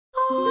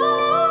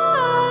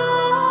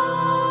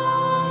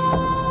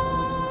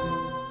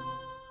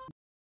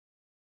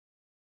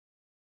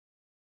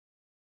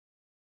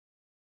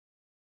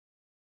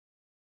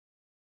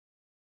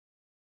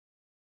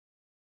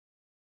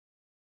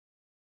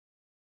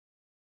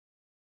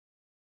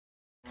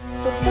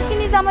তোর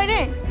ফকিনি জামাই রে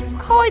কিছু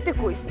খাওয়াইতে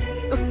কইস,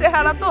 তোর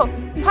চেহারা তো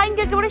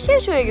ভাঙ্গে একেবারে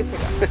শেষ হয়ে গেছে।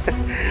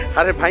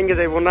 আরে ভাঙ্গে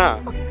যাইবো না,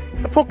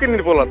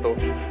 ফকিনির বলা তো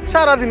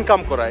সারাদিন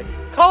কাম করায়,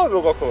 খাওয়াবো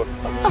কখন?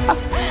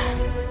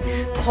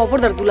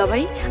 খবরদার দুলা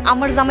ভাই,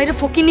 আমার জামাইরে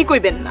ফকিনি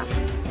কইবেন না।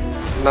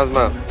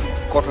 নাজমা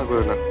কথা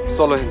কইও না,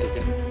 চলো এখান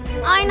থেকে।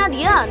 আয়না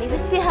দিয়া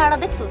নিজের চেহারাটা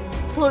দেখছস?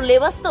 তোর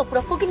লেবাস তো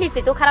পুরো ফকিনির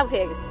চেয়ে তো খারাপ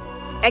হয়ে গেছে।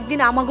 একদিন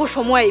আমাগো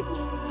সময় আইব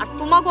আর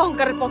তোমাগো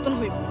অহংকারের পতন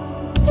হইব।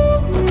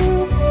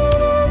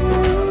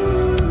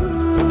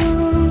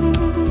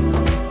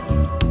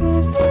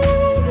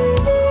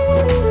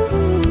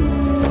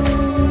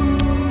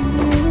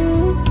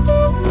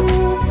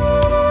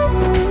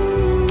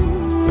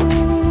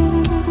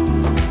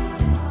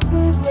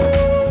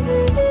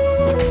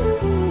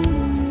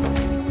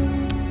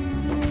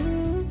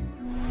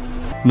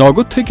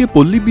 নগদ থেকে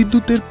পল্লী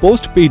বিদ্যুতের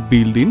পোস্ট পেইড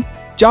বিল দিন,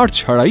 চার্জ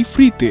ছাড়াই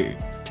ফ্রিতে।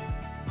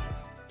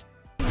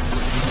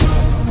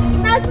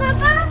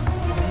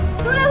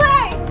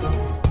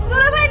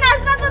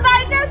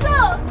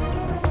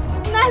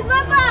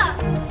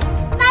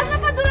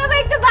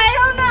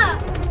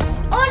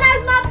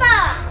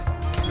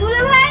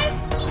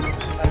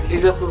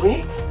 লিজা তুমি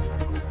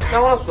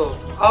কেমন আছো?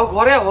 আও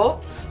ঘরে আও।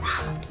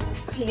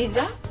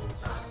 লিজা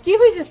কি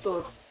হইছে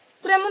তোর?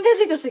 তোর এমন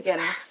দেখাইতেছে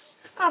কেন?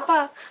 আপা,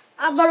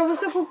 আব্বার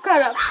অবস্থা খুব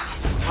খারাপ।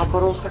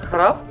 আব্বার অবস্থা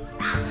খারাপ?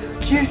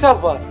 কি হইছে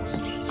আব্বার?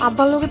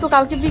 আব্বার লগে তো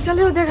কালকে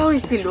বিকালেও দেখা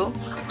হইছিল।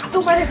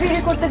 তোমারে ফিরে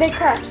করতে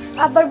দেখা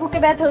আব্বার বুকে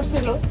ব্যথা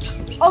হচ্ছিল,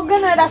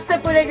 অজ্ঞান হয়ে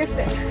রাস্তায় পড়ে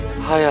গেছে।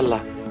 হায়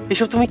আল্লাহ,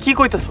 এসব তুমি কি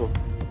কইতাছো?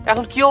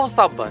 এখন কি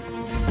অবস্থা আব্বার?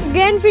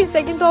 জ্ঞান ফিরছে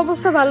কিন্তু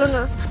অবস্থা ভালো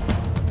না।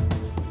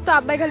 তো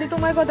আব্বাই খালি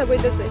তোমার কথা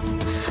কইতেছে।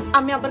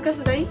 আমি আব্বার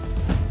কাছে যাই?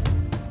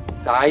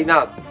 যাই না,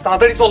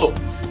 তাড়াতাড়ি চলো।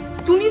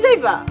 তুমি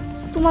যাইবা?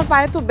 তোমার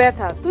পায়ে তো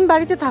ব্যথা, তুমি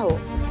বাড়িতে থাকো।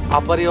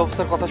 আব্বার এই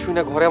অবস্থার কথা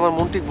শুনে ঘরে আমার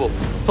মন টিকবো?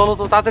 চলো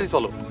তো, তাড়াতাড়ি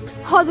চলো।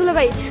 হজলে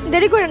ভাই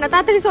দেরি করে না,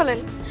 তাড়াতাড়ি চলেন।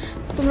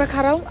 তোমরা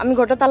খারাও, আমি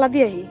ঘরটা তালা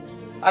দিয়ে আহি।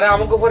 আরে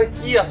আমাকে ঘরে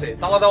কি আছে,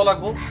 তালা দেওয়া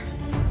লাগবো?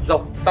 যাও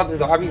তাড়াতাড়ি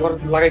যাও, আমি ঘরে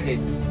লাগাই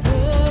দিই।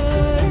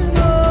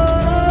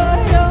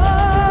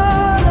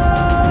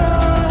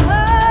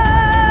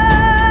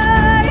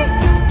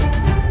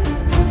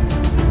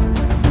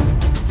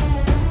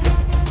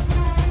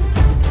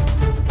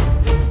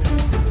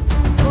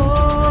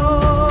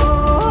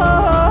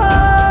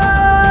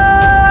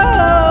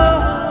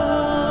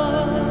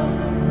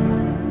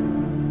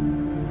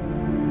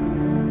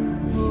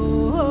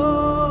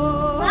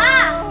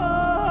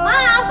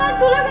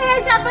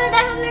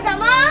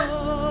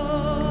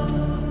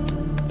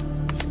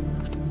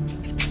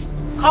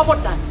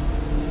 খবরদার,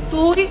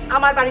 তুই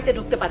আমার বাড়িতে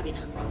ঢুকতে পারবি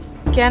না।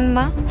 কেন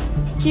মা,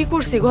 কি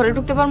করছি? ঘরে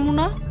ঢুকতে পারবো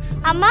না?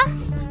 আম্মা,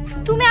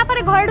 তুমি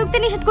আপারে ঘরে ঢুকতে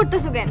নিষেধ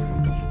করতেছো কেন?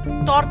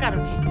 তোর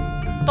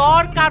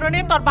কারণে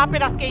তোর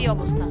বাপের আজকে এই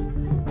অবস্থা।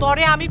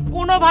 তোরে আমি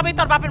কোনোভাবে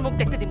তোর বাপের মুখ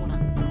দেখতে দিব না।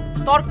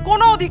 তোর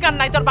কোনো অধিকার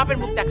নাই তোর বাপের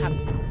মুখ দেখার।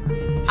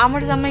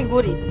 আমার জামাই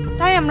গরিব,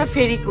 তাই আমরা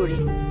ফেরি করি।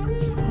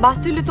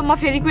 বাঁচতে হইলে তোমার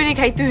ফেরি করে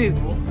খাইতে হইব।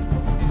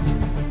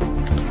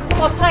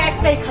 কথা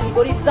একটাই খালি,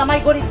 গরিব জামাই,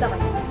 গরিব জামাই।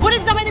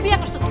 গরিব জামাইনে বিয়ে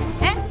করছো তুই?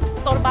 হ্যাঁ,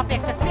 তোর বাপে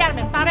একটা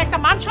চেয়ারম্যান, তার একটা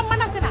মান সম্মান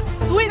আছে না?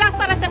 তুই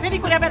রাস্তা রাস্তা ফেরি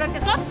করে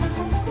বেড়াতেছ।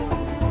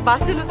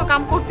 বাঁচতে হইলে তো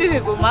কাম করতে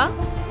হইব মা।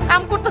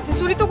 কাম করতেছি,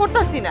 চুরি তো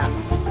করতেছি না।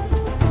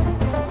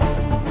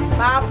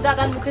 বাপ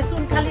দাদার মুখে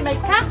চুন খালি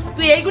মাইখা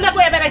তুই এইগুলা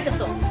কইয়া বেড়াইতেছ।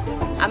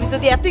 আমি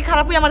যদি এতই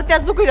খারাপ হই, আমার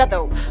তেজ কইরা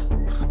দাও।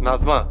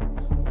 নাজমা,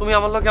 তুমি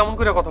আমার লগে এমন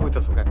করে কথা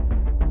কইতাছো কেন?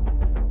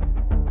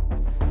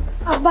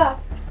 আব্বা,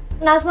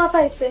 নাজমা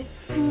পাইছে।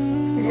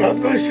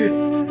 নাজমা এসে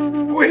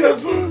কই?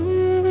 নাজমা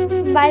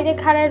বাইরে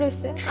খাড়ায়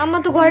রইছে, আম্মা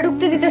তো ঘরে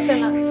ঢুকতে দিতেছে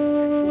না।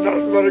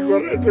 নাজমার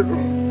ঘরে দেখো,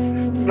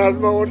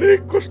 নাজমা অনেক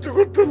কষ্ট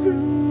করতেছে।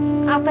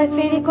 আপায়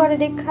ফেরি করে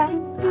দেখা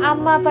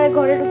আম্মা আপারে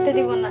ঘরে ঢুকতে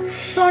দিব না,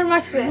 চোর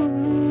মারছে।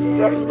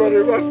 নাজমারে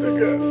মারছে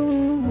কে?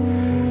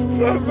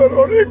 নাজমার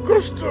অনেক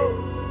কষ্ট,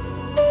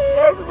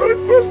 নাজমার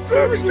কষ্ট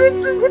আমি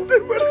সহ্য করতে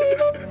পারি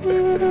না।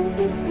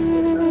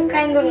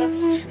 কাইন্দ না,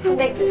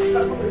 দেখতেছি।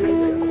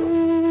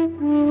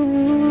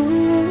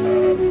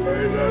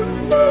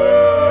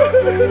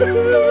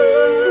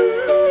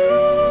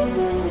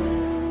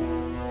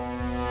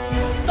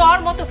 তোর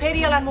মতো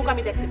ফেরিয়ালার মুখ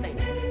আমি দেখতে চাই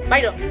না।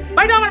 বাইরে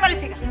বাইরে আমার বাড়ি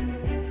থেকে।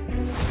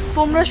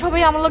 তোমরা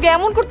সবাই আমার লগে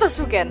এমন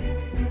করতেছো কেন?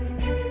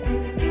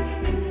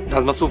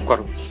 নাজমা চুপ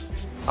করো,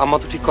 আম্মা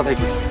তো ঠিক কথাই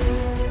কইছে।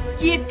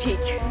 কি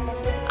ঠিক?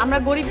 আমরা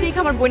গরিব দেখে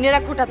আমার বোনেরা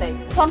খোটা দেয়,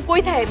 তখন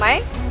কই থাকে মায়ে?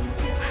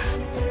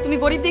 তুমি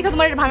গরিব দেখে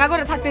তোমার ভাঙা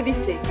করে থাকতে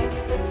দিচ্ছে,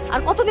 আর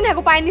কতদিন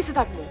আগে পায়ের নিচে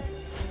থাকবো?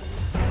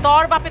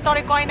 তোর বাপে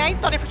তোরে কয় নাই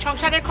তোরে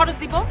সংসারের খরচ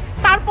দিব,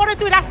 তারপরে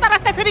তুই রাস্তা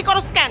রাস্তায় ফেরি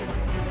করস কেন?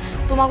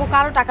 তোমাকে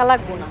কারো টাকা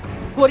লাগবো না,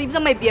 গরিব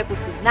জামাই বিয়ে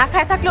করছি, না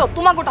খায় থাকলেও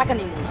তোমাকে টাকা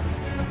নিব না।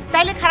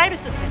 তাইলে খাড়াই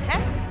রইছ কেন?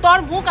 হ্যাঁ, তোর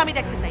মুখ আমি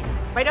দেখতে চাই না।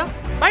 বাইরে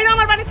বাইরে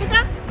আমার বাড়ি থেকে।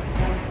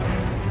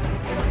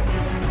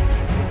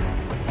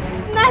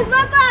 নাজমা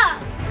আপা,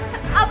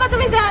 আপা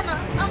তুমি যায় না,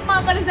 আম্মা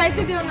আমারে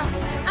যাইতে দিও না,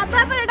 আব্বা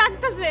আমারে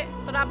ডাকতেছে।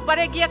 তোর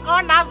আব্বারে গিয়ে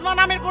কর নাজমা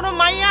নামের কোনো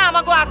মাইয়া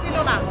আমাকে আসিল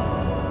না।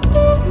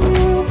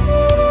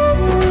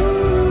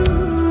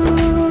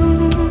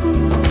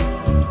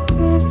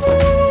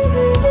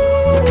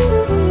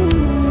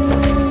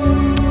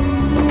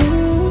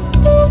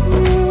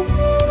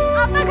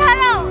 আব্বা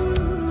খারাও,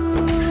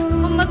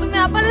 আম্মা তুমি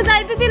আব্বারে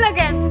যাইতে দিলা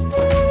কেন?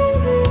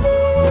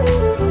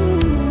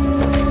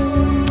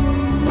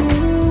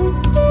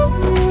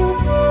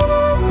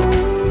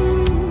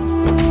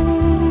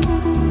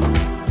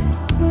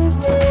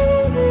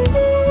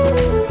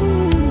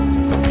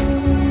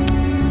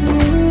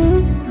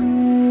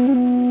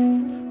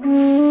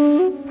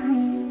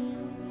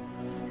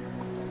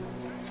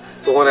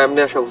 তোমার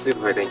এমনি আসা উচিত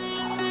হয় নাই,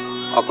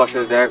 আব্বার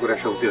সাথে দেখা করে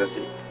আসা উচিত আছে।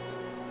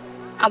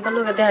 আব্বার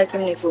লোকে দেখা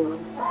কেমনি করবো?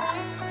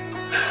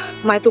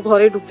 মায় তো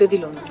ঘরে ঢুকতে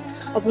দিল না,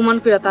 অপমান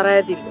করে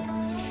তারায় দিল।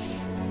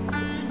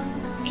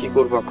 কি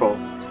করবা কও,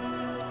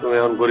 তুমি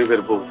এখন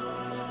গরিবের বউ,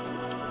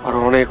 আর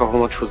অনেক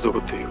অপমান সহ্য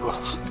করতে হইব।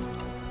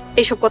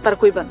 এইসব কথা আর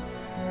কইবা না।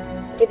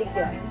 এদিক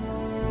দিয়ে আয়।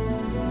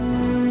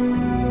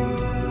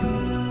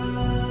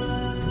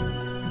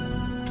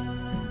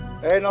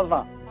 এই নাজমা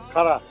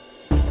খারা।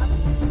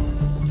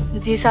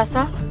 জি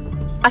চাচা,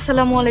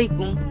 আসসালামু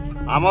আলাইকুম।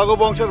 আমাগো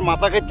বংশের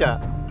মাথা কেটটা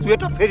তুই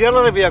একটা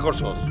ফেরিয়ালারে বিয়া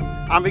করছস,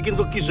 আমি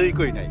কিন্তু কিছুই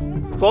কই নাই।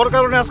 তোর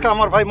কারণে আজকে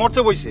আমার ভাই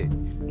মরতে বইছে।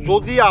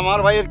 যদি আমার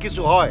ভাইয়ের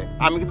কিছু হয়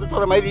আমি কিন্তু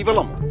তোর মাইরি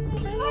ফেলাম।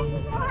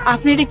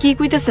 আপনি এটা কি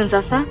কইতেছেন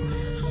চাচা?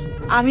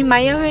 আমি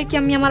মাইয়া হয়ে কি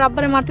আমি আমার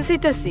আব্বারে মারতে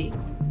চাইতেছি?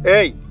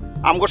 এই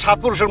আমগো 7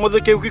 পুরুষের মধ্যে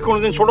কেউ কি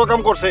কোনোদিন ছোট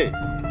কাম করছে?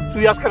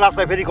 তুই আজকে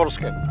রাস্তায় ফেরি করস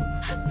কেন?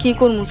 কি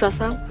করবো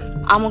চাচা,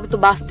 আমাকে তো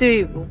বাঁচতে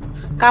হইব,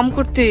 কাম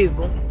করতে হইব।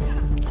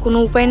 কোনো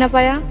উপায় না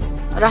পায়া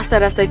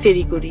রাস্তায় রাস্তায়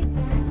ফেরি করি।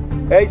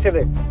 এই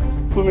ছেলে,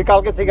 তুমি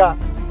কালকে থেকে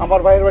আমার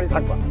ভাইয়ের বাড়ি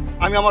থাকবা।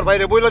 আমি আমার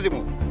ভাইরে বইলা দিব,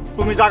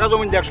 তুমি জায়গা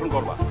জমিন দিয়ে অ্যাকশন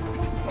করবা।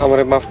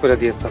 আমারে মাফ করে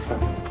দিয়ে চাচা,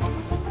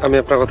 আমি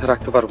আপনার কথা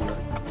রাখতে পারবো না।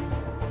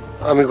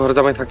 আমি ঘর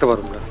জামাই থাকতে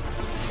পারবো না।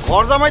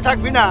 ঘর জামাই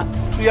থাকবি না,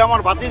 তুই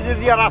আমার ভাতিজে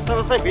দিয়া রাস্তায়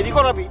রাস্তায় ফেরি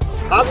করাবি।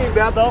 আমি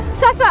বেয়াদব।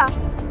 চাচা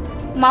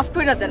মাফ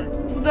কইরা দেন,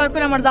 দয়া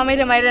করে আমার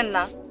জামাইরে মাইরেন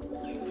না।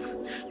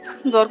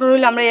 দরকার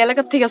হইলে আমরা এই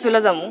এলাকার থেকে চলে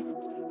যাবো।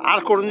 আর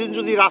কোনদিন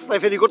যদি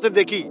রাস্তায় ফেরি করতে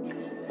দেখি,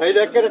 এই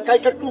দেখে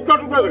কাইটা টুকরা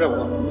টুকরা করে দেবো।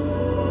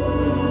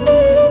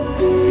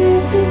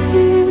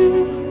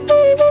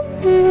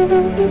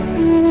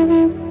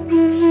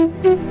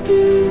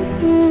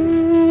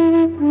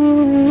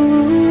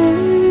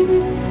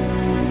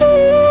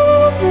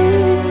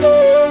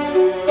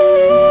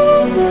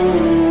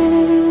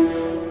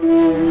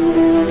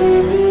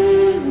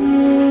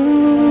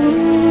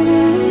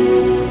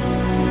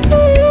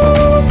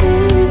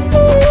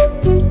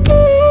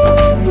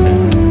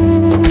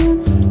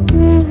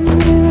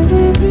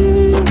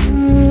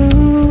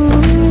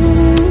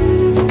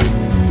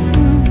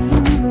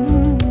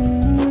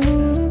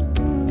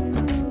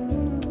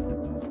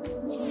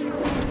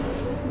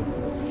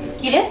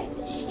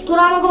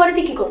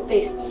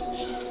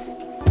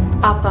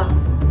 আপা,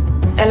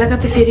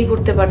 এলাকাতে ফেরি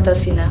করতে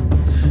পারতাছি না,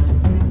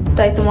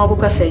 তাই তোমাকে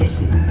কাছে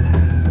আইছি।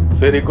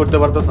 ফেরি করতে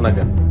পারতেছ না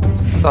কেন?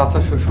 চাচা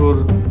শ্বশুর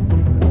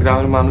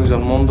গ্রামের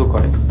মানুষজন মন্দ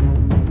করে,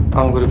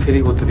 আমাকে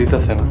ফেরি করতে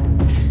দিতেছে না।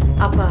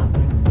 আপা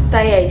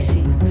তাই আইছি,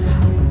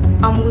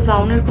 আমাকে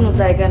যাওনের কোনো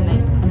জায়গা নাই,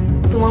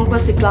 তোমার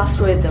কাছে একটু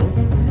আশ্রয় দাও।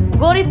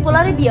 গরিব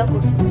পোলারে বিয়া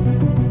করছিস,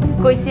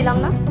 কইছিলাম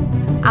না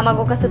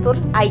আমাগো কাছে তোর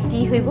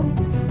আইতেই হইব।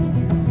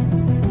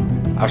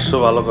 আসছো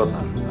ভালো কথা,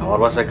 আমার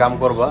বাসায় কাম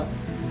করবা,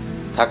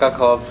 থাকা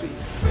খাওয়া ফ্রি।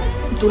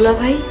 দুলা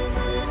ভাই,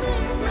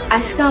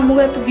 আজকে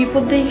আমাকে এত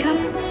বিপদ দেখাম,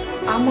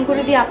 আমা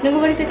করে দিয়ে আপনাকে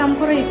বাড়িতে কাম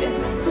করাইবেন?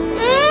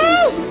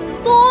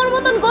 তোর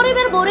মতন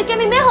গরিবের বউরে কি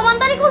আমি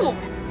মেহমানদারি করবো?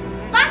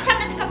 যার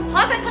সামনে থেকে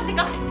ভাগ এখান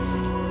থেকে।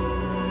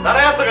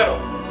 দাঁড়ায় আছো কেন?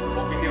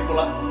 ওপিনিয়ন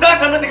বলা, যা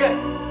সামনে দিকে।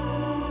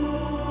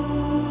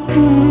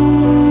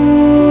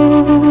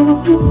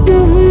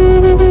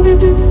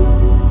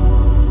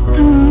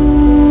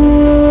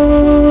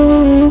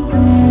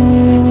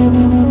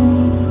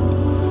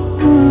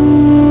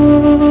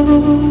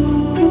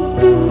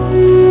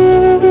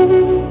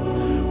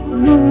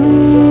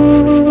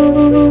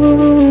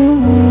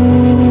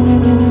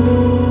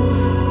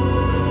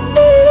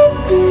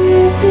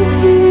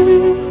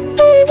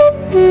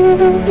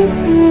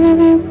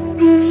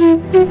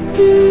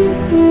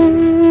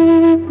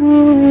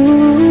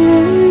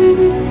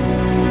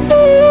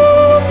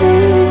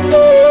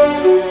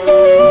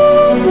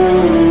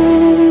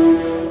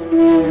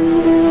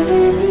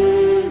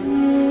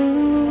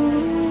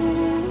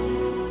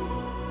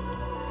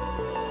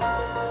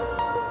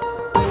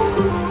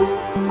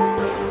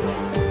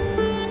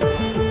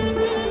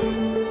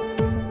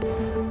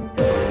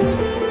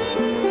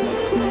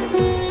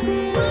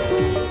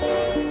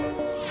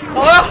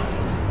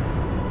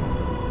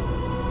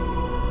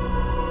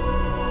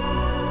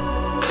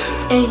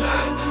 এই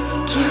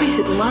কি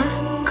হয়েছে তোমার?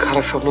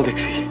 খারাপ স্বপ্ন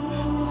দেখছি।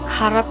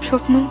 খারাপ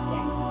স্বপ্ন?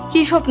 কি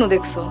স্বপ্ন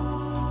দেখছো?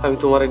 আমি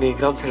তোমার নিয়ে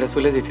গ্রাম ছেড়ে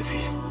চলে যেতেছি।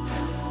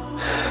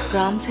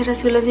 গ্রাম ছেড়ে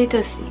চলে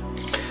যাইতেছি?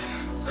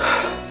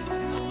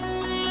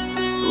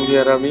 তুমি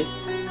আর আমি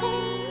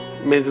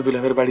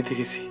মেজুদুলাভের বাড়িতে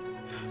গেছি।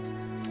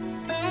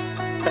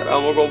 তারা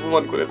আমাকে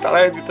অপমান করে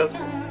তাড়াই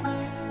দিতেছে।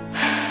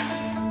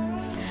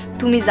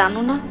 তুমি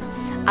জানো না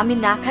আমি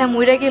না খায়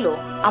মইরা গেল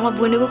আমার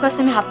বোনের কাছে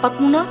আমি হাত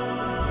পাতমু না।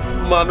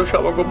 মানুষ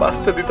আমাকে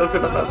বাঁচতে দিতেছে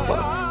না নাজমা,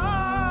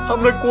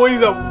 আমরা কই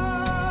যাব?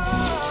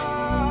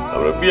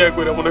 আমরা বিয়ে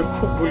করে মনে হয়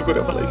খুব ভুল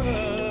করে ফেলাইছি,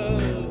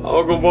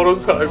 আমাকে বড়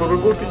ছাড়া কোনো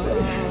গতি নাই।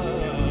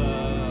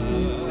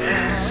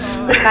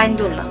 কাইন্দ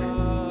না,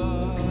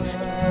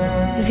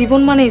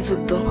 জীবন মানেই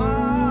যুদ্ধ,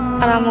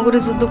 আর আমাকে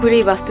যুদ্ধ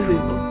করেই বাঁচতে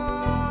হইব।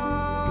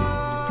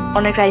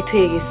 অনেক রাত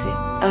হয়ে গেছে,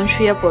 এখন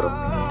শুইয়া পড়ো,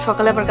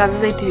 সকালে আবার কাজে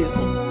যাইতে হইব।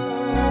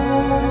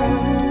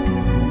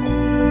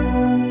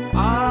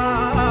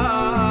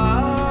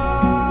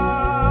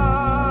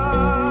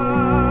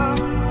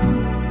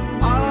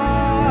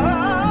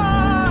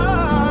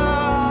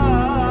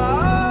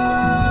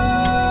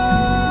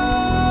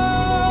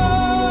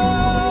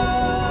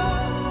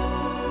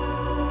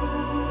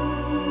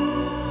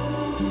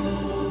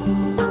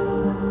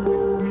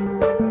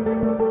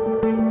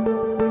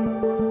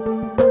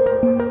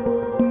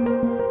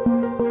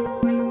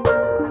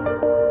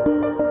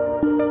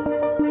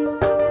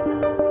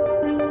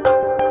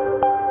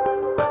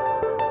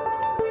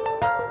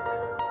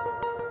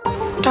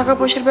 টাকা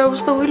পয়সার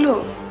ব্যবস্থা হইল?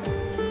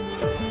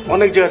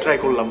 অনেক জায়গায় ট্রাই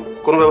করলাম,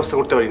 কোনো ব্যবস্থা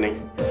করতে পারি নাই।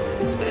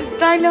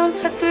 তাইলে আমার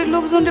ফ্যাক্টরির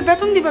লোকজনকে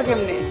বেতন দিবা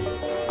কেমনে?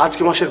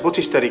 আজকে মাসের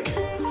 25 তারিখ,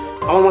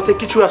 আমার মাথায়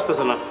কিছু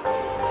আসতেছে না,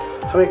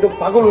 আমি একদম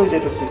পাগল হয়ে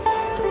যাইতেছি।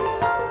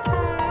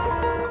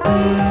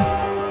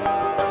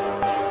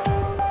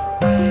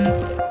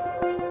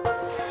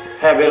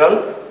 হ্যাঁ বেলাল,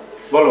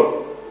 বলো।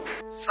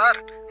 স্যার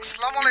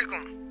আসসালামু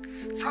আলাইকুম।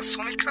 স্যার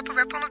শ্রমিকরা তো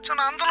বেতনের জন্য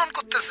আন্দোলন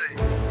করতেছে।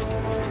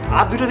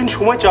 আর 2টা দিন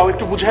সময় চাও,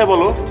 একটু বুঝায়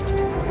বলো।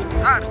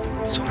 স্যার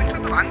শ্রমিকরা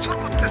তো ভাঙচুর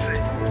করতেছে,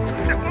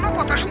 শ্রমিকরা কোনো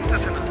কথা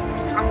শুনতেছে না।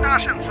 আপনি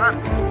আসেন স্যার।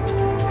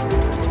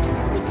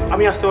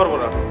 আমি আসতে পারবো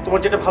না, তোমার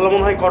যেটা ভালো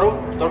মনে হয় করো,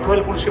 দরকার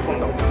হলে পুলিশকে ফোন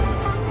দাও।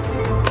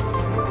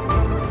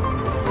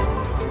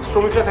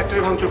 শ্রমিকরা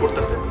ফ্যাক্টরি ভাঙচুর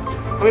করতেছে,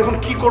 আমি এখন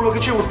কি করবো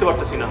কিছুই বুঝতে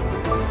পারতেছি না।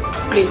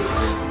 প্লিজ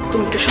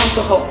তুমি একটু শান্ত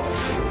হও,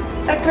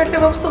 একটা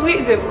ব্যবস্থা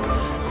হয়ে যাবে।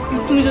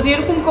 তুমি যদি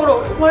এরকম করো,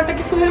 তোমার একটা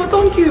কিছু হয়ে গেলে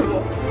তখন কি হইব?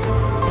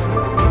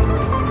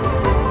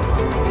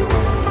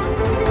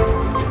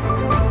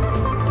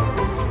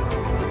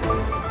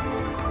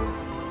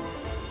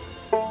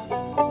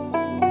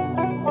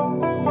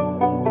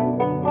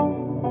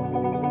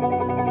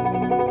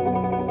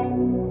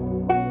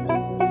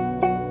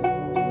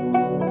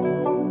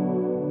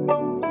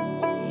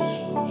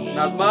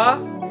 নাজমা,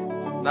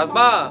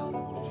 নাজমা,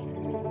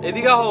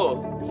 এদিকে আহো।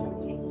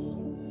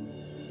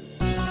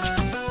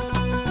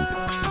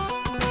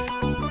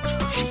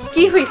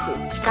 কি হয়েছে?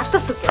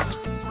 কাশতাছো কেন?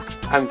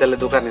 আমি তাহলে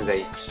দোকানে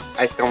যাই,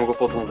 আজকে আমাকে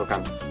প্রথম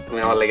দোকান, তুমি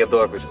আমার লাগে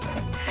দোয়া করো।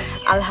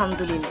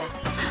 আলহামদুলিল্লাহ,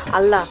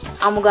 আল্লাহ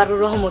আমাকে আরো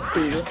রহমত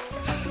করিল।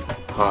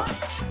 হ্যাঁ,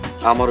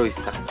 আমারও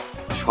ইচ্ছা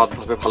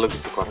সৎভাবে ভালো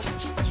কিছু করার।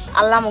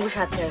 আল্লাহ আমাকে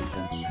সাথে আছে,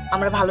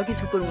 আমরা ভালো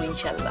কিছু করবো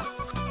ইনশাল্লাহ।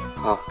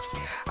 হ্যাঁ,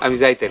 আমি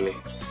যাই তাহলে।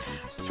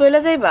 চইলা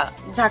যাইবা?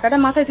 ঝাঁকাটা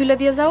মাথায় তুলে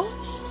দিয়ে যাও।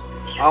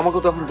 আমাকে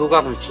তো এখন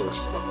দোকান হয়েছে,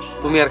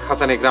 তুমি আর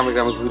খাসানে গ্রামে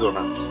গ্রামে ঘুরো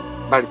না,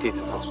 বাড়িতেই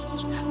থাকো।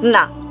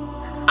 না,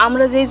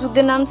 আমরা যেই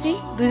যুদ্ধে নামছি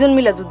দুইজন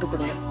মিলা যুদ্ধ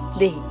করব,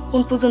 দেখি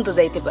কোন পর্যন্ত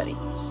যাইতে পারি।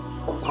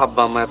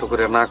 আব্বা আম্মা এত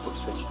করে না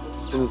করছে,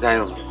 তুমি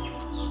যাইও না।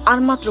 আর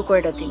মাত্র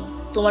কয়টা দিন,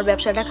 তোমার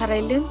ব্যবসাটা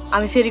খারাইলে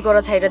আমি ফেরি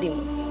করা ছাইরা দিব।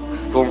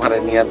 তোমার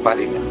নিয়ে আর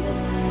পারি না।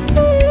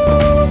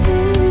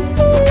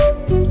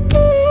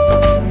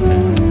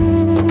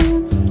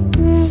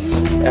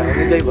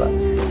 এখনই যাইবা?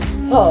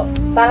 হ,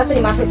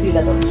 তাড়াতাড়ি মাথায়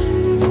তুইলা দাও।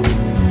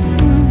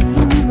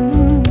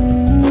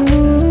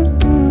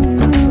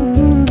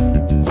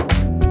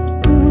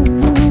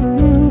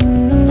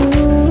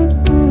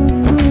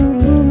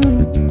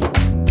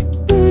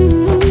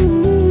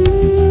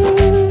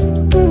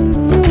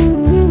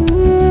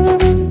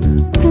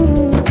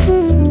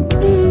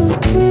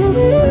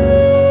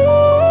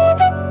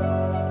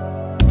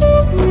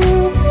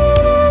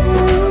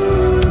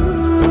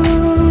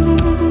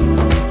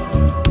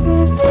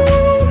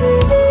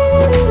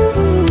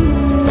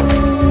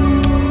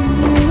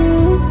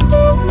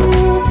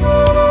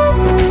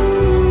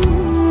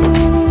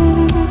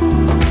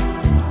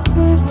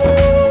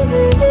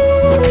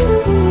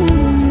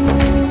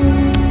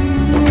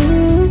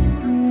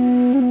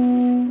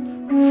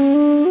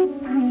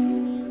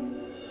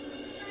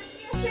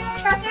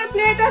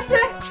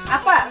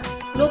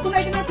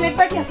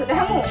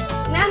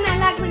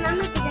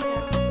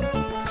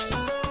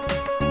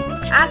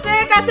 আছে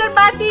কাচের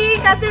বাটি,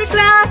 কাচের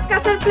গ্লাস,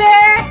 কাচের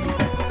প্লেট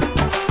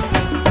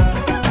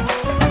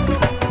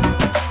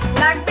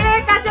লাগবে,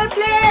 কাচের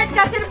প্লেট,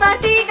 কাচের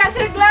বাটি,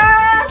 কাচের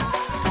গ্লাস।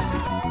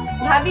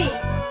 ভাবি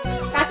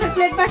কাচের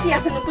প্লেট বাটি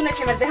আছে নতুন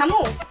একেবারে দেখামু।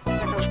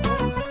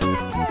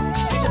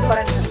 এটা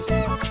ধরেন,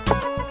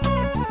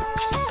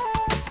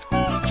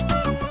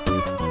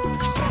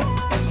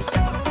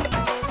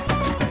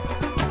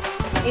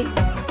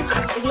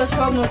 এগুলো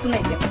সব নতুন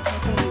আইটেম।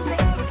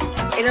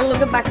 এটার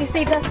লোকে বাটি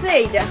সেট আছে,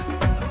 এইটা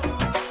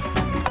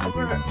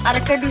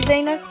আরেকটা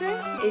ডিজাইন আছে,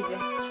 এই যে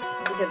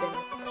এটা দেন।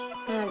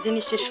 হ্যাঁ,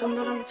 জিনিসটা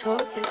সুন্দর আনছো,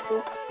 কিন্তু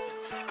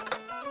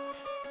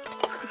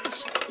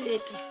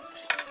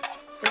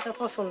এটা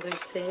পছন্দ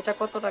হয়েছে, এটা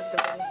কত রাখতে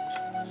পারি?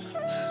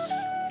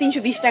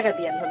 320 টাকা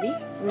দিয়েন ভাবি।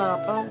 না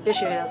আপা,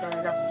 বেশি হয়ে যাবে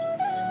না।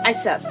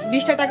 আচ্ছা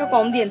 20 টাকা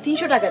কম দিয়েন,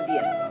 300 টাকা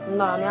দিয়েন।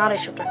 না আমি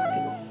 250 টাকা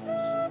দিব।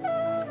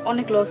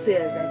 অনেক লস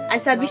হয়ে যায়।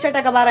 আচ্ছা 20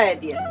 টাকা বাড়ায়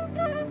দিয়েন।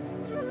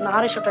 না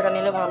 250 টাকা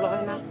নিলে ভালো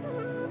হয় না?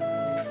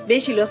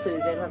 বেশি লস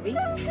হয়ে যায় ভাবি,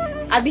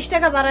 আর 20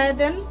 টাকা বাড়ায়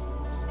দেন।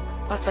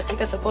 আচ্ছা ঠিক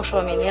আছে, বসো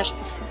আমি নিয়ে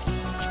আসতেছি।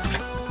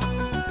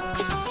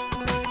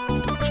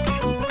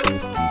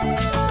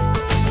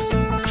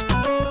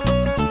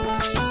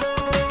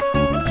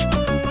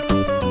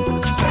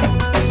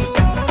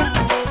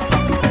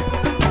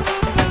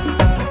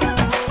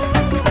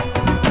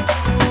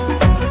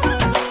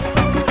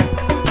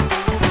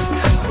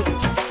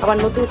 আবার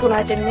নতুন কোন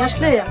আইটেম নিয়ে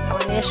আসলে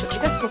আমার নিয়ে এসো,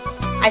 ঠিক আছে?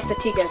 আচ্ছা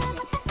ঠিক আছে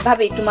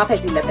ভাবি, একটু মাথায়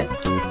তুলে দেন।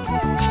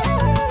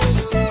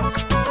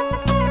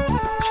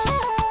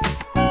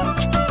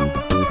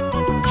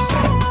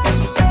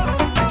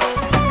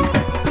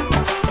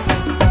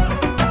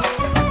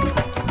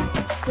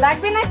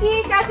 লাগবে নাকি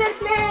কাচের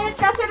প্লেট,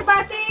 কাচের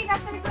বাটি,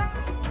 কাচের গ্লাস?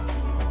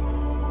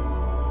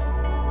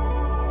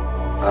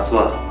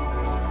 আসমা,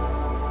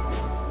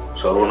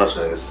 সর্বনাশ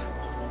হয়ে গেছে।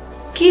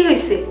 কি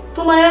হয়েছে?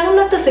 তোমার এমন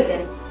লাগতেছে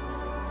কেন?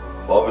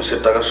 অফিসের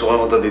টাকা সময়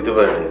মতো দিতে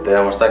পারিনি, তাই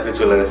আমার চাকরি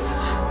চলে গেছে।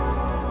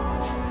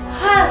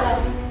 হ্যাঁ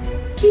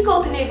কি কও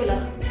তুমি এগুলা?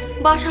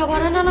 বাসা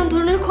ভাড়া, নানান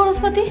ধরনের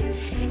খরচপাতি,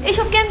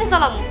 এইসব কেমনে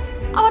চালামো?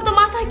 আমার তো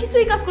মাথায়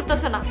কিছুই কাজ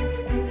করতেছে না।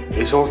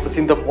 এই সমস্ত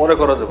চিন্তা পরে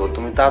করা যাবে,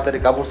 তুমি তাড়াতাড়ি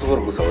কাপড়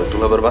চোপড় গুছাবে,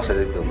 দুলাবের বাসায়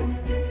যেতে হবে।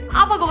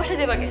 আপাকে বাসায়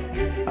দেবা কেন?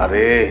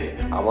 আরে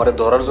আমারে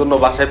ধরার জন্য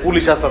বাসায়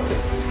পুলিশ আসতেছে।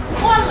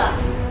 ও আল্লাহ,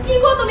 কি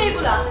কও তুমি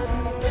এগুলা?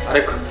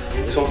 আরে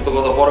এই সমস্ত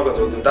কথা পরে কথা,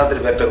 তুমি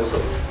তাড়াতাড়ি ব্যাগটা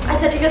গুছাবে।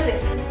 আচ্ছা ঠিক আছে।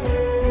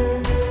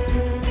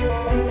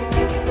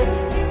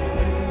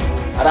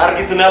 আর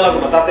কিছু না লাগবে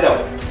না, তাড়াতাড়ি আও।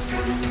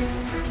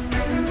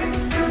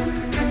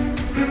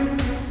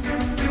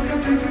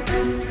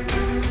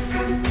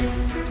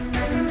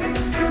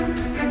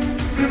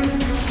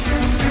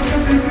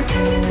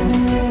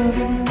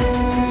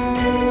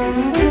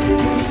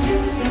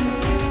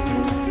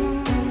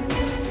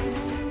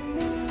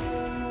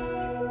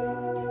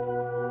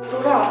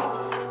 তোরা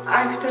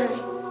আয় ভিতরে।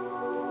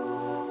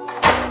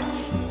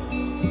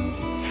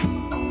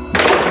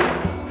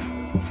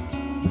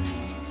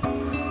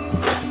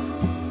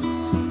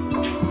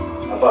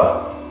 আপা,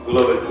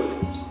 দুলাবের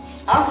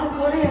আছে,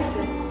 ঘরে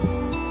আছে।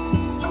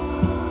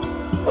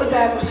 ওই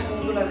যায় বসে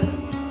তুমি গুলাবে।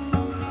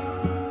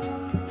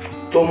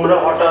 তোমরা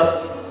হঠাৎ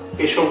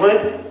এই সময়?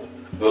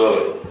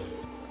 দুলাবে,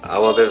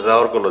 আমাদের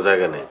যাওয়ার কোনো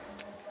জায়গা নেই,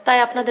 তাই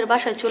আপনাদের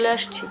বাসায় চলে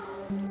আসছি।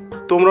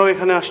 তোমরাও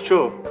এখানে আসছো,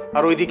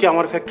 আর ওইদিকে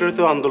আমার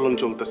ফ্যাক্টরিতেও আন্দোলন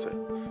চলতেছে।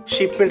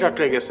 শিপমেন্ট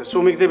আটকে গেছে,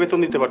 শ্রমিকদের বেতন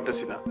দিতে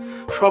পারতেছি না।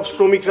 সব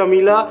শ্রমিকরা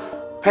মিলা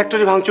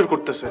ফ্যাক্টরি ভাঙচুর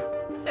করতেছে।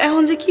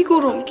 এখন যে কি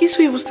করুম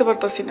কিছুই বুঝতে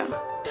পারতাছি না।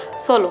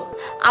 চলো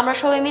আমরা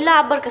সবাই মিলে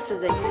আব্বার কাছে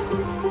যাই।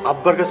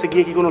 আব্বার কাছে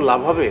গিয়ে কি কোনো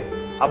লাভ হবে?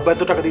 আব্বা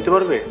এত টাকা দিতে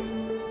পারবে?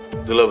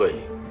 দুলাভাই,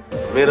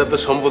 মেয়েরা তো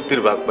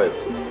সম্পত্তির ভাগ পাইব,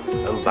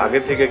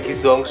 ভাগের থেকে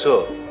কিছু অংশ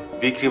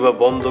বিক্রি বা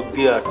বন্ধক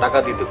দিয়া টাকা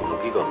দিতে কোনো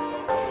কি কর।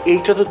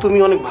 এইটা তো তুমি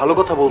অনেক ভালো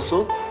কথা বলছো।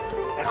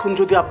 এখন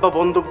যদি আব্বা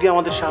বন্ধক দিয়ে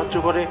আমাদের সাহায্য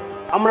করে,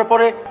 আমরা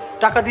পরে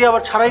টাকা দিয়ে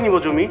আবার ছাড়াই নিব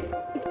জমি।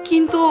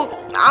 কিন্তু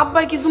আব্বা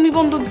কি জমি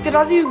বন্ধক দিতে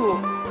রাজি হইব?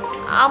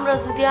 আমরা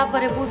যদি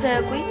আব্বারে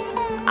বুঝাইয়া কই,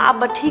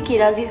 আব্বা ঠিকই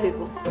রাজি হইব।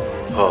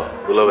 হ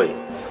দুলাভাই,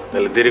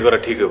 তাহলে দেরি করা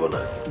ঠিক হইব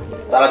না,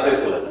 তাড়াতাড়ি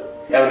চলে যান,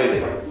 এমনি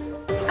যাই।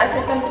 আচ্ছা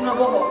তাহলে তোমরা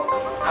বলো,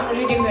 আমরা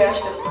রেডি হয়ে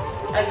আসতেছি।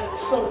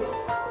 চলো।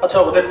 আচ্ছা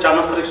ওদের চা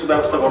নাস্তার একটু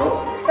ব্যবস্থা করো।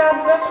 চা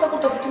ব্যবস্থা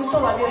করতেছি, তুমি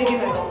চলো আগে রেডি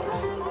হয়ে নাও।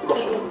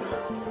 বসো।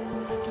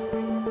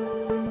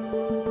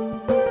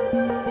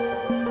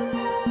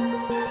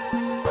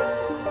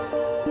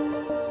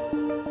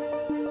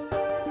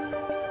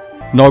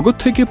 নগদ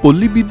থেকে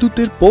পল্লী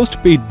বিদ্যুতের পোস্ট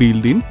পেইড বিল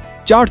দিন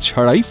চার্জ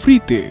ছাড়াই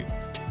ফ্রিতে।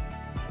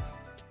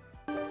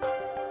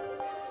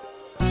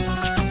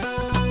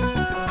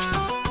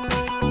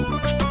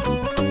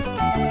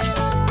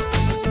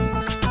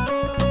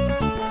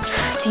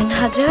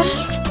 $3000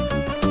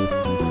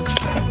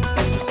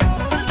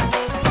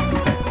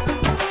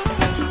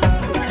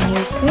 এখানে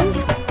হচ্ছে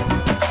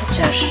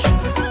 1000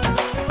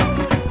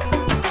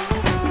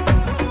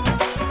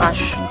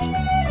 500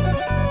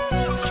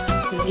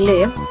 মিলে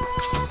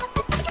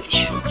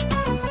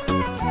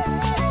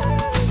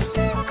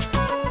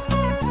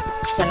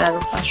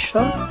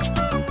 500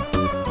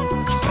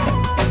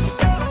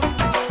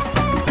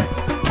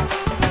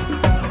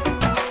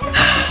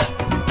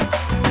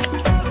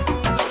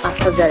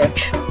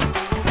 5100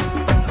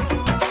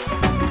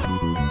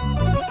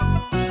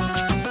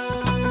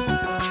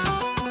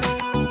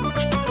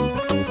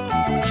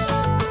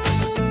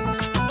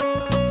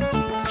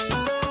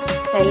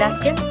 তাইলে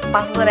আজকে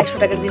 5100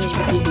 টাকার জিনিস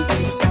বিক্রি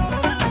হয়েছে।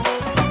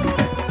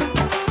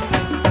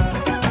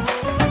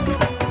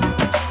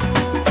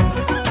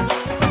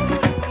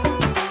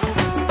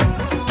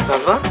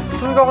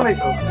 তুমি কখন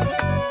আইছো?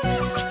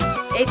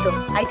 এই তো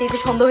আইতে আইতে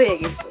সন্ধ্যা হয়ে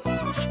গেছে।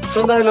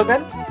 সন্ধ্যা হইলো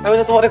কেন? আমি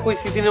তো তোমারে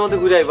কইছি দিনের মধ্যে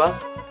ঘুরে আইবা।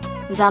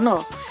 জানো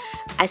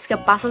আজকে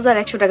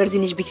 5100 টাকার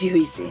জিনিস বিক্রি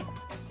হয়েছে।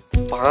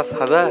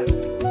 5000?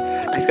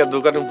 আজকাল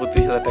দোকানে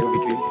 32,000 টাকা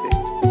বিক্রি হয়েছে।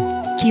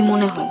 কি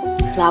মনে হয়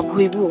লাভ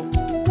হইব?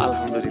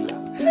 আলহামদুলিল্লাহ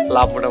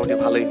লাভ মোটামুটি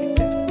ভালোই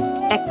হয়েছে।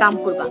 এক কাম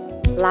করবা,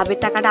 লাভের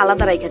টাকাটা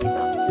আলাদা রাইখা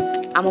দিবা,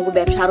 আমাকে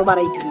ব্যবসা আরো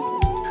বাড়াইতে হইব।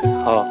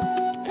 হ্যাঁ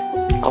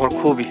আমার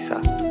খুব ইচ্ছা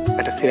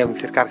একটা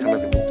সিরামিক্সের কারখানা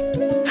দেবো।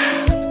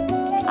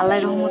 আল্লাহ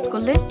রহমত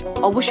করলে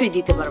অবশ্যই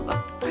দিতে পারবা।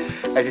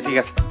 আচ্ছা ঠিক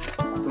আছে,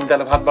 তুমি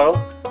তাহলে ভাত বাড়ো,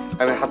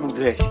 আমি হাত মুখ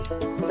ধুয়ে আসি।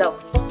 যাও,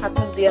 হাত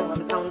মুখ দিয়ে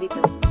আমি খাওয়ান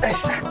দিতেছি।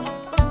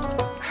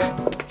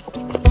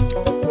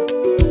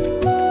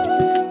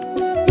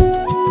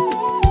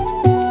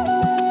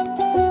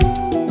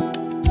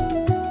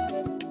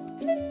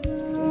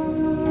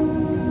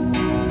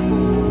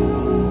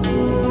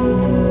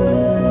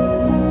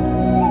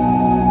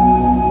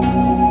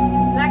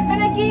 লাগবে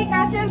নাকি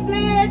কাচের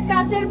প্লেট,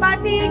 কাচের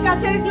বাটি,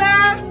 কাচের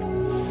গ্লাস?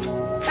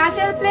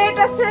 কাচের প্লেট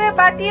আছে,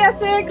 বাটি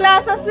আছে,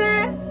 গ্লাস আছে।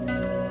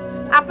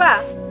 আপা,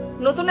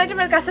 নতুন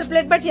আইটেমের কাচের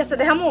প্লেট বাটি আছে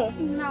দেখামু?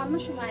 না,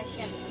 আমার সময়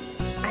আসে।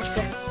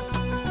 আচ্ছা,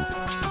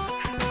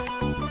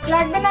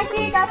 লাগবে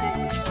নাকি কাচের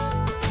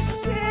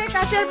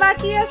কাচের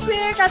বাটি আছে,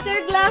 কাচের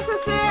গ্লাস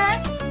আছে?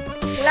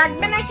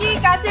 লাগবে নাকি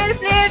কাচের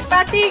প্লেট,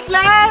 বাটি,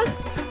 গ্লাস?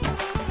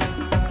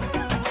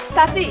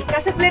 চাচি,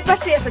 কাচের প্লেট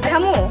বাটি আছে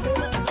দেখামু?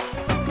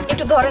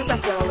 একটু ধরেন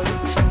চাচি আমার।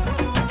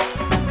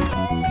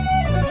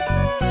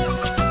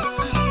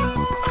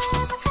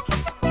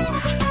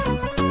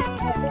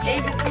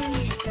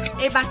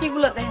 এই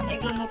বাটিগুলো দেখেন,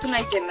 এগুলো নতুন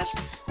আইটেম আছে।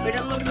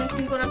 এটার মধ্যে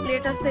মিক্সিং করা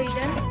প্লেট আছে,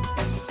 এইটা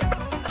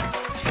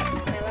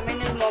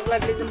মেলামাইনের মগ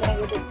লাগলে যে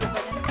মগও করতে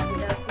পারেন,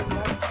 এটা আছে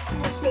মগ।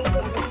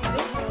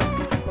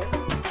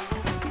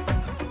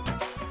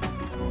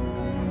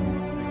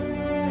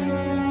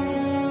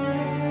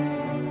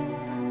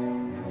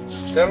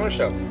 চেয়ারম্যান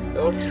সাহেব,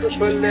 ওর তো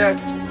শরীরে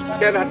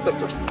কেন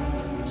হাঁটতেছে?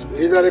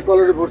 লিজারে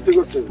কলেজে ভর্তি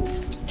করতে,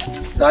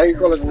 তাই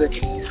কলেজে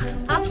দেখি।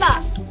 আব্বা,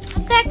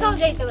 তো একাও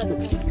যাইতে পারবো।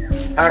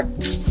 থাক,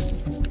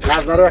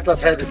 রাজনারও একটা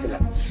ছায়া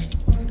দিয়েছিলাম,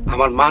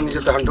 আমার মা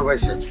নিজে তো হান্টু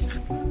পাইছে,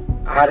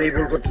 আর এই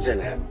ভুল করতেছে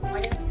না।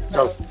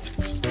 চল।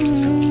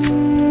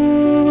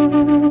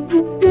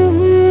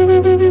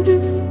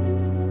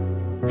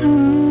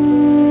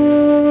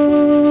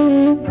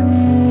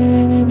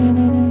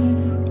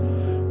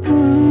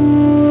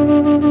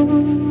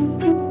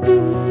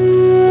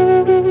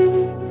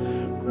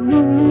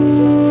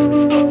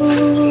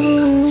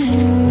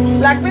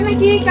 লাগবে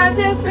নাকি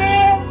কাচের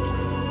প্লেট?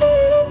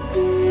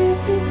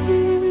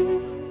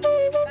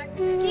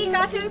 কি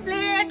কাচের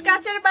প্লেট,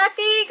 কাচের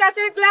বাটি,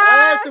 কাচের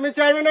গ্লাস? তুমি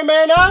চেয়ারম্যানের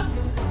মেয়ে না?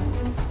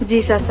 জি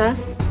চাচা।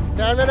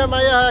 চেয়ারম্যানের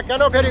মেয়ে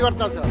কেন ফেরি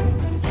করতেছ?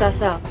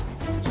 চাচা,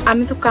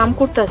 আমি তো কাম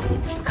করতেছি,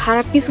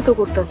 খারাপ কিছু তো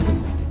করতেছি।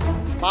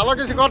 ভালো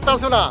কিছু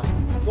করতেছ না,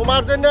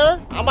 তোমার জন্য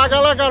আমার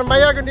এলাকার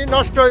মাইয়া কিন্তু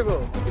নষ্ট হইব।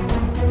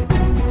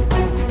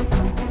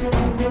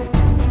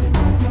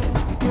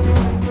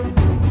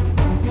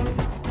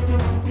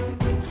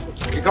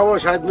 কি খবর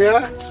সাহেব মিয়া?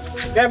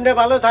 কেমনে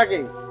ভালো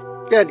থাকি?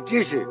 কেন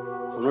কিছে?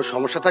 কোনো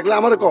সমস্যা থাকলে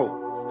আমারে কও।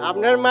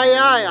 আপনার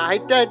মাইয়া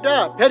হাইটা হাইটা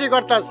ফেরি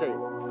করতেছে।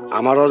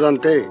 আমার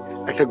অজান্তে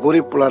একটা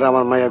গরিব পোলারে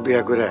আমার মাইয়া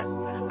বিয়া করে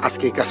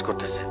আজকে কাজ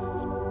করতেছে।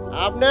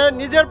 আপনি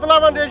নিজের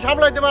পোলাবান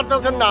সামলাইতে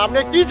পারতেছেন না, আপনি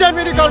কি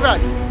চাইবেন করবেন?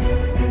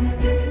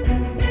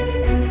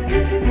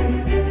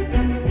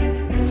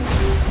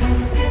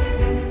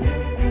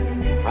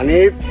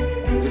 হানিফ।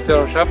 জি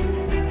চেয়ারম্যান সাহেব।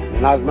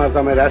 নাজমা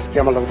জামের আজকে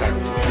আমার লোক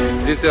থাকবে।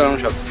 জি চেয়ারম্যান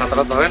সাহেব,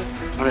 ছাতাটা ধরেন,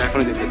 আমি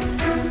এখনই যেতেছি।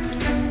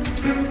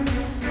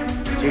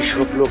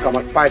 যেসব লোক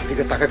আমার পায়ের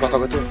দিকে তাকে কথা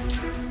কত,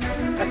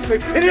 আজকে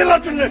ফিরিয়ে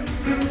আনার জন্য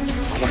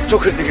আমার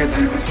চোখের দিকে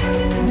তাকে কথা।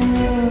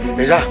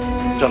 যা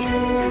চল।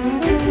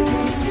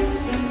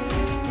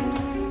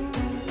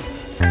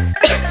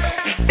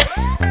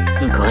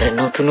 ঘরে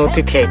নতুন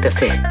অতিথি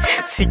আইতাছে,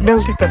 সিগন্যাল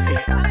দিতাছে।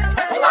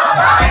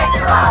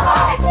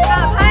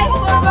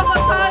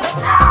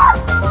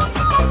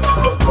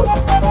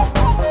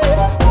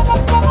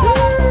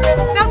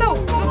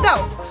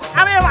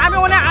 আমি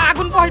অনেক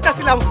আগুন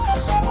পোহাইতাছিলাম।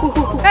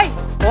 এই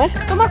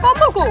তোমার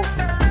কম্বল কো?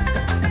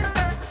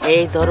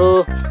 এই ধরো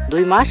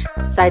 2 মাস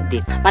 4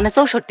 দিন, মানে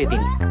 64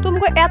 দিন। তুমি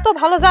এত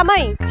ভালো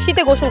জামাই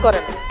শীতে গোসল করে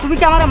না? তুমি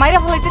কি আমার মাইরা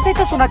ফলাইতে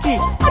চাইতাছো নাকি?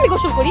 আমি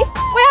গোসল করি,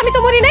 ওই আমি তো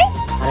মরি নাই।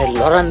 আরে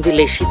লড়ান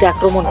দিলে শীতে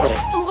আক্রমণ করে।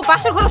 তোমাকে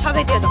বাসর ঘর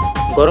সাজাইতে দাও।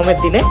 গরমের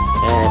দিনে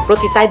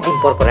প্রতি 4 দিন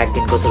পর পর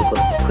একদিন গোসল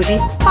করো। খুশি?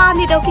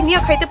 পানিটাও কি নিয়ে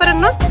খাইতে পারেন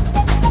না?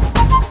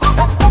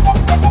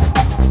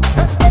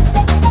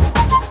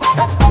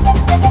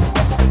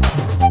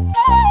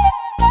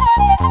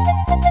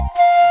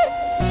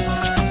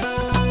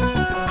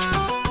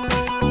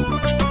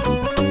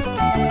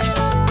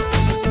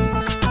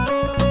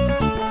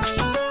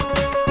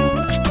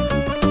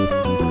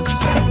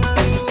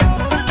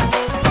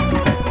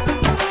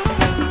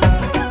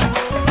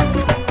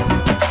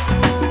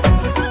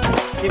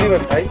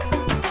 ভাই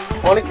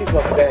অনেক কিছু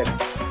আছে, দেখেন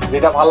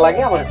যেটা ভালো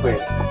লাগে আমার কয়ে।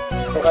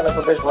 দোকানে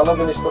তো বেশ ভালো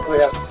জিনিসপত্র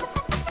আছে,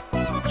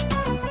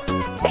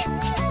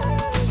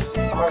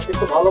 আমার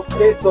কিছু ভালো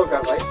প্লেট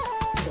দরকার ভাই।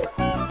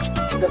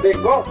 এটা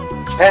দেখবো?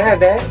 হ্যাঁ হ্যাঁ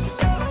দেখ।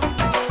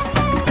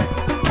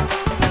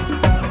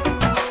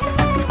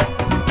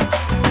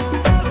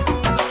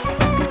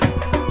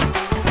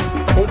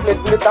 এই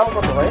প্লেটগুলির দাম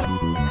কত ভাই?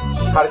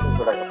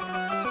 350 টাকা।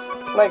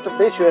 না একটু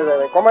বেশি হয়ে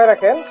যাবে, কমায়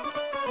রাখেন।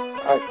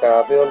 আচ্ছা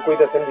আপনি ওর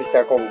কইতেছেন 20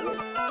 টাকা কম দিন।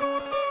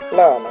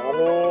 না না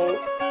আমি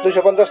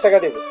 250 টাকা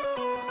দেব।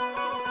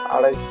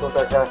 250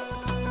 টাকা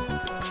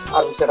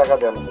আর 20 টাকা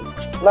দেন।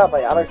 না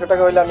ভাই 250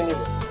 টাকা হইলে আমি নিব,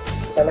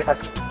 তাহলে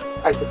থাকি।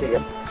 আচ্ছা ঠিক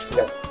আছে,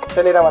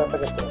 তাহলে এটা আমার একটা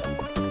করতে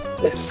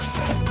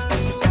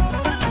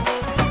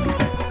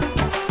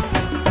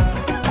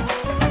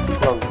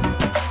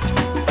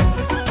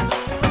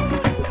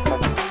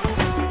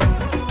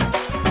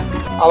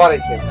আবার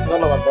এসে।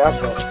 ধন্যবাদ ভাই,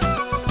 আসবো।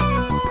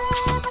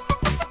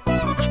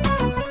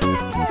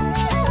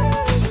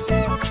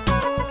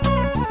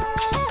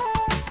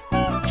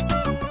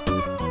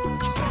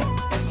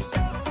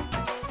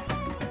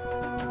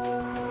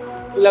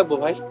 লাগবো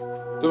ভাই?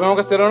 তুমি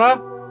আমাকে চেনো না?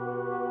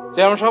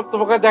 চেয়ারম্যান সাহেব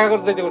তোমাকে দেখা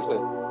করতে চাইতে বলছে।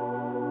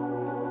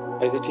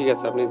 আচ্ছা ঠিক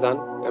আছে, আপনি যান,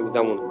 আমি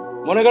যাবো না।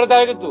 মনে করে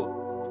তাই কিন্তু।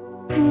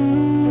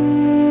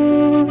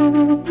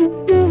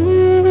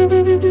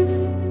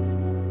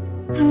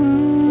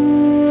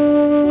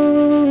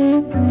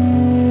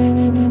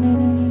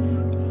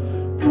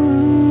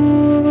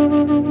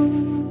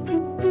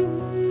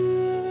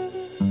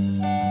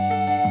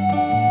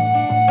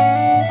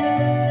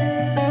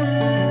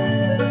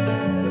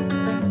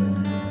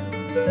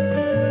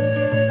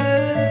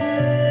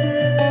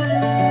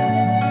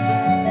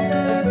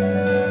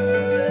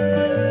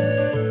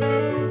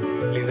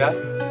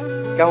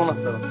 কেমন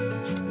আছো?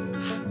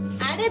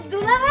 আরে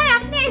দুলা ভাই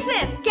আপনি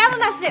আইছেন, কেমন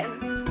আছেন?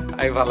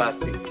 আমি ভালো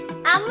আছি।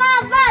 আম্মা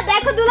আব্বা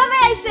দেখো দুলা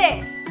ভাই আইছে।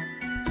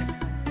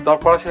 তোর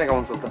পড়াশোনা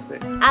কেমন চলতেছে?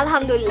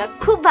 আলহামদুলিল্লাহ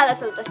খুব ভালো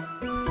চলতেছে।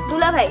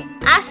 দুলা ভাই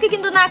আজকে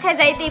কিন্তু না খায়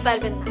যাইতেই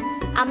পারবেন না,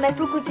 আমরা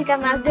পুকুর থেকে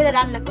মাছ ধরে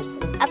রান্না করছি,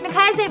 আপনি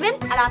খায় যাবেন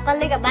আর আপার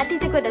লেগা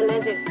বাটিতে করে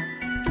লয়ে যাবেন।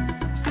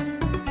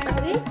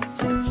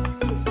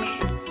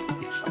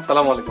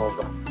 আসসালামু আলাইকুম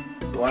আব্বা।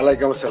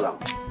 ওয়ালাইকুম আসসালাম।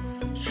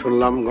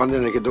 শুনলাম গঞ্জে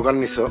নাকি দোকান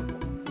নিছো?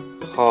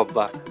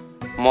 আব্বা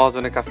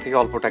মহাজনের কাছ থেকে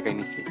অল্প টাকায়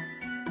নিছি।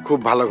 খুব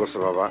ভালো করছো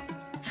বাবা,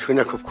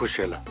 শুনে খুব খুশি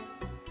হলাম।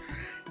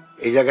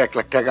 এই জায়গায় 1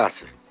 লাখ টাকা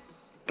আছে,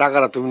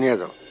 টাকাটা তুমি নিয়ে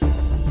যাও।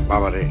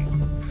 বাবা রে,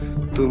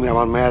 তুমি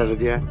আমার মেয়ের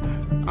দিয়ে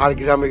আর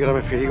গ্রামে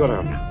গ্রামে ফেরি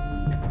করাও না।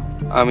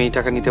 আমি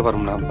টাকা নিতে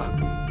পারবো না আব্বা।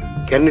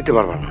 কেন নিতে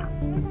পারবা না?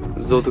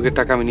 যৌতুকের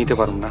টাকা আমি নিতে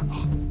পারবো না।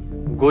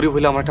 গরিব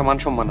হলে আমার একটা মান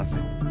সম্মান আছে।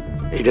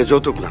 এইটা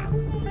যৌতুক না,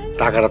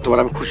 টাকাটা তোমার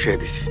আমি খুশি হয়ে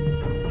দিছি।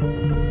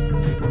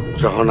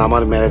 যখন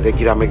আমার মেয়েদের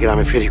গ্রামে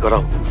গ্রামে ফেরি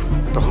করাও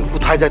তখন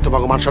কোথায় যায়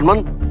তোমাকে মান সম্মান?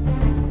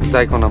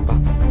 যাই কোন আব্বা,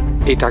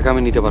 এই টাকা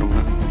আমি নিতে পারবো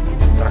না।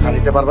 টাকা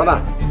নিতে পারবা না?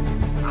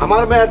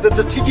 আমার মেয়েদের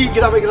তো ঠিকই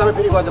গ্রামে গ্রামে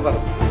ফেরি করাতে পারো।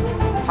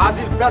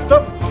 হাজির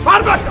বেতন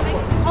পারবা না।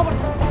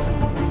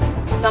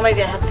 জামাই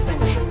গায়ে হাত দিবেন।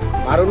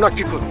 মারুন না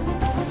কি করুন?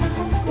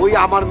 ওই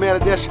আমার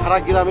মেয়েদের সারা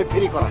গ্রামে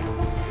ফেরি করায়।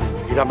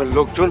 গ্রামের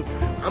লোকজন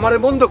আমারে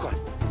বন্ধ কয়।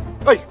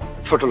 ওই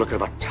ছোট লোকের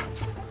বাচ্চা,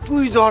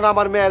 তুই যখন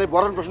আমার মেয়ের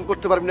ভরণ পোষণ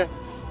করতে পারবি না,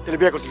 তাহলে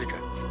বিয়ে করছিলি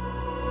কেন?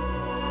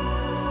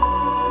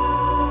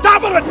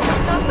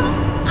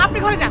 আপনি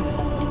ঘরে যান।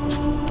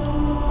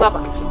 বাবা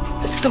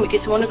তুমি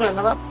কিছু মনে করো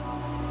না বাবা,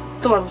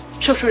 তোমার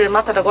শ্বশুরের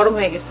মাথাটা গরম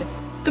হয়ে গেছে,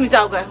 তুমি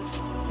যাও গা,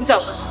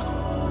 যাও গা।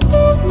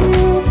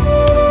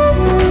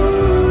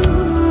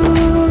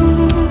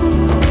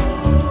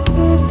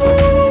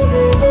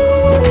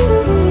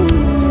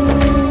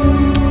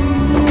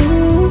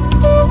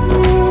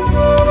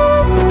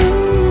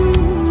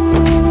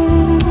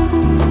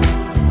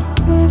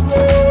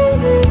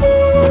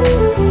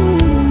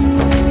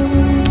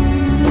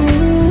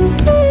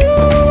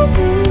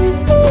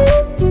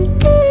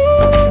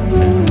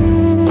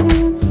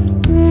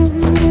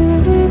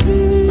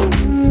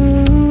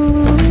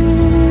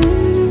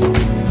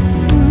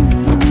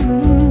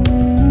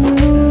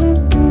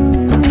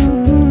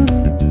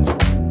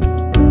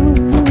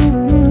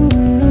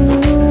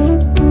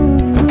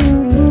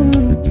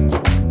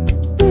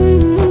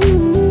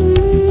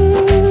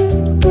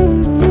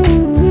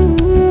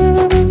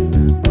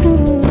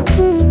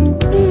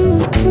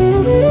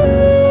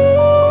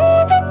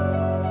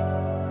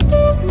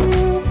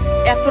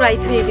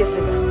 রাইত হয়ে গেছে,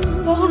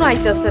 কখনো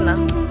আইতেছে না।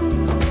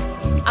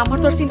 আমার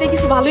তোর চিন্তায়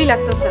কিছু ভালোই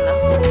লাগতেছে না।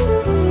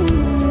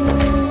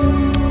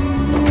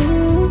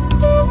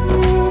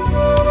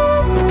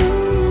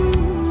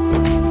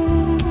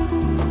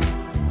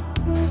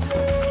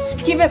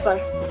 কি ব্যাপার,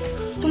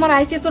 তোমার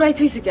আইতে তো রাইত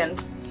হয়েছে কেন?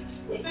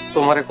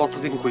 তোমারে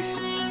কতদিন কইছি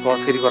তোমার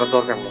ফেরি করার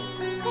দরকার নেই।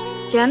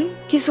 কেন,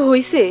 কিছু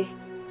হইছে?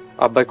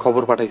 আব্বাই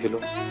খবর পাঠাইছিল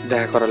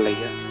দেখা করার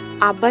লাগিয়া।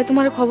 আব্বাই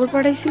তোমার খবর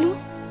পাঠাইছিল?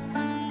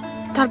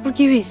 তারপর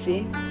কি হইছে?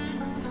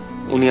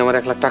 উনি আমার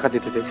 1 লাখ টাকা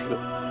দিতে চাইছিল,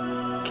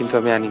 কিন্তু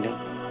আমি আনি নাই।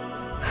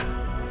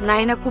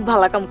 নাই না, খুব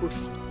ভালো কাম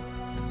করছি।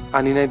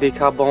 আনি নাই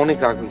দেখে আব্বা অনেক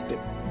রাগ হইছে,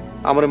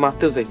 আমারে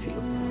মারতেও চাইছিল।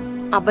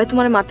 আব্বাই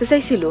তোমারে মারতে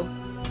চাইছিল?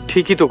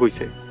 ঠিকই তো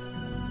কইছে।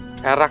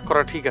 আর রাগ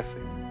করা ঠিক আছে,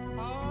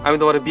 আমি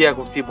তোমারে বিয়া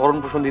করছি, ভরণ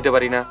পোষণ দিতে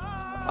পারি না,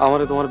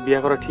 আমারে তোমার বিয়া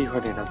করা ঠিক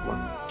হয়নি না তোমার।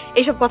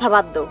 এইসব কথা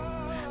বাদ দাও,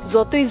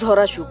 যতই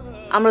ঝড় আসুক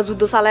আমরা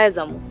যুদ্ধ চালায়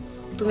যাবো,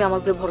 তুমি আমার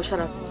উপরে ভরসা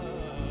রাখো।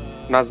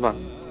 নাজমা,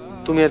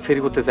 তুমি আর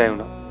ফেরি করতে চাইও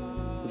না,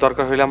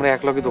 দরকার হইলে আমরা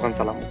একলগে দোকান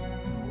চালাবো।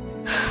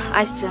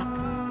 আচ্ছা,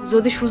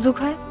 যদি সুযোগ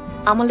হয়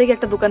আমার লেগে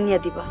একটা দোকান নিয়ে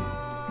দিবা।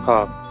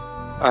 হ্যাঁ,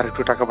 আর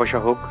একটু টাকা পয়সা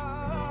হোক,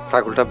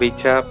 ছাগলটা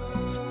বেচা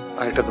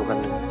আর একটা দোকান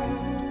নেব।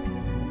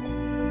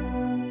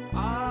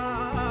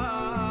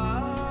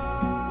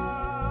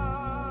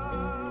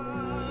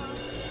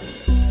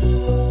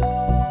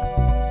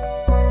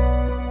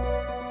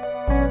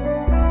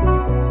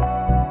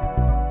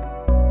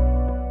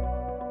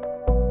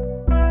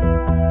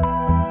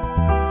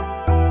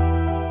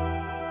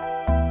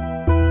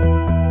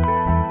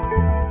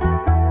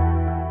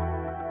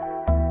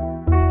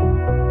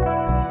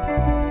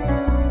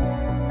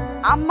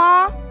 আম্মা,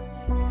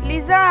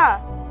 লিজা,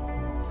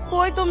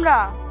 কই তোমরা?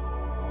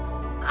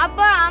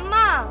 আব্বা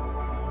আম্মা,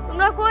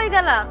 তোমরা কই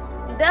গেলা?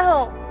 দেখো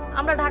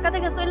আমরা ঢাকা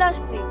থেকে চলে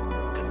আসছি।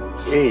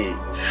 এই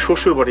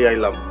শ্বশুর বাড়ি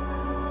আইলাম,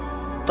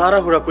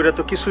 তাড়াহুড়া কইরা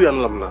তো কিছুই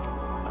আনলাম না।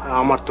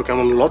 আমার তো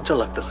কেমন লজ্জা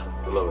লাগতেছে।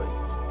 ভাই,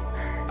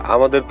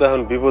 আমাদের তো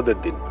এখন বিপদের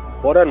দিন,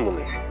 পরান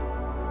মনে।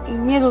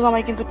 মেজো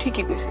জামাই কিন্তু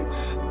ঠিকই কইছে,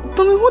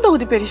 তুমি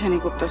হুদাহুদি পেরেশানি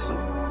করতেছো।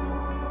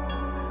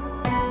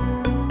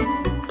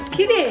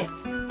 কি রে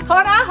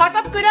তোরা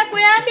হঠাৎ কইরা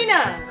কই আবি না?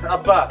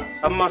 আব্বা,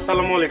 আম্মা,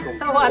 আসসালামু আলাইকুম।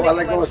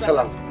 ওয়ালাইকুম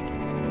আসসালাম।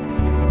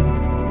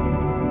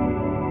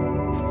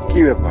 কি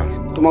ব্যাপার,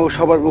 তোমাকে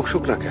সবার মুখ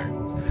শুক না খায়,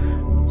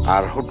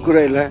 আর হুট করে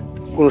এলে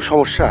কোনো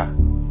সমস্যা?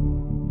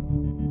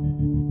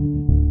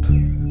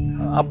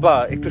 আব্বা,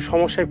 একটু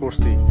সমস্যায়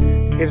পড়ছি,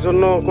 এর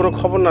জন্য কোনো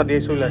খবর না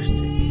দিয়ে চলে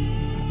আসছি।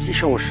 কি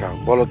সমস্যা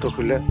বলো তো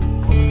খুলে?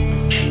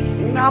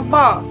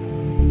 আব্বা,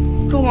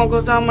 তোমাকে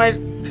জামাইয়ের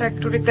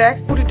ফ্যাক্টরিতে 1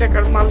 কোটি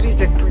টাকার মাল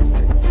রিজেক্ট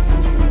হয়েছে।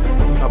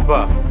 আব্বা,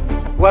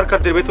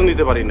 ওয়ার্কারদের বেতন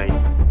দিতে পারি নাই,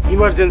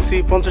 ইমার্জেন্সি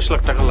 50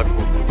 লাখ টাকা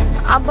লাগবে।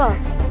 আব্বা,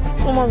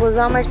 তোমার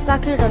জামাইয়ের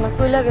চাকরিটা না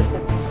চলে গেছে,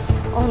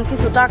 এখন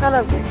কিছু টাকা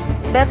লাগবে,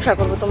 ব্যবসা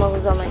করবো তোমার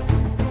জামাই।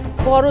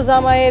 বড়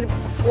জামাইয়ের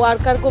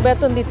ওয়ার্কারকে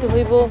বেতন দিতে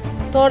হইব,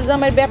 তোর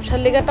জামাইয়ের ব্যবসার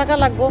লেগে টাকা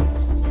লাগবো,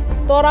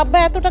 তোর আব্বা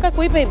এত টাকা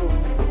কই পাইব?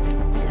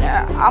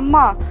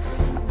 আম্মা,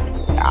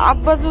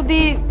 আব্বা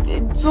যদি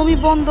জমি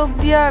বন্ধক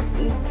দিয়া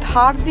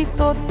ধার দিত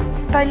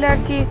তাইলে আর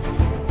কি।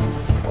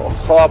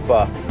 হ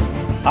আব্বা,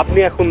 আপনি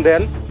এখন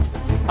দেন,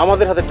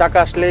 আমাদের হাতে টাকা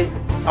আসলেই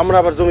আমরা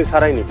আবার জমি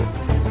ছাড়াই নিব।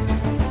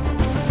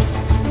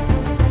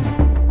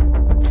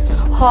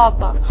 হ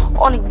আব্বা,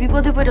 অনেক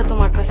বিপদে পড়ে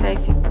তোমার কাছে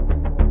আইছি,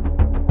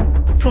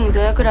 তুমি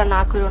দয়া করে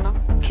না করো না,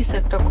 কিছু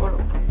একটা করো।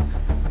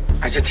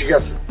 আচ্ছা ঠিক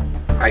আছে,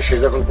 আইসে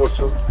যখন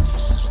পড়ছো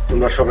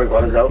তোমরা সবাই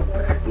ঘরে যাও,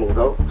 হাত মুখ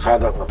দাও, খাওয়া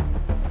দাওয়া করো,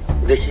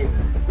 দেখি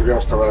কি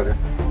ব্যবস্থা করা যায়।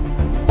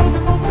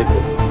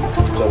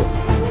 চলো।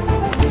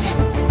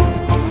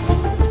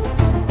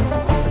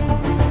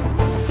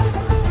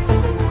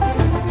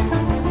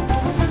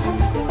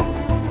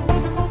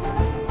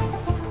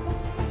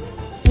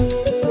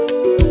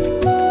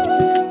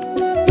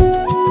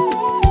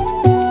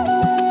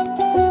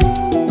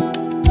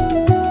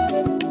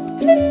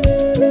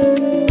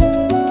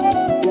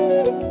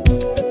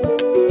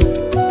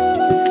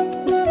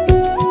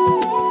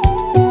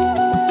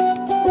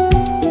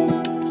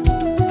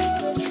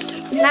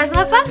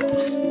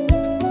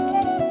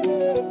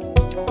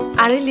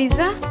 আরে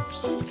লিজা,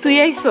 তুই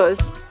আইছস?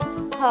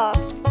 হ্যাঁ,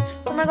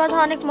 তোমার কথা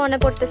অনেক মনে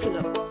পড়তেছিল,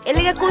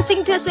 এলাকা কোচিং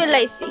থেকে চলে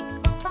আইছি।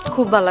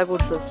 খুব ভালো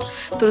করছস,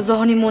 তোর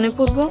যখনই মনে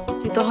পড়বো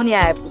তুই তখনই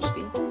আয়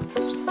পড়বি।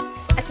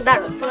 আচ্ছা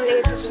দাঁড়ো, তোমার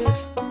লেগেছে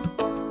শুনছি।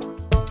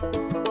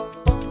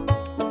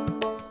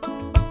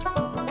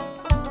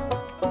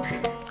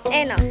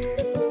 এই নাও,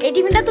 এই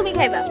টিফিনটা তুমি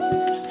খাইবা।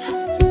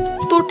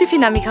 তোর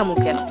টিফিন আমি খামু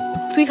কেন?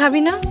 তুই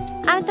খাবি না?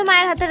 আমি তো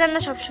মায়ের হাতের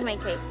রান্না সবসময়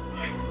খাই,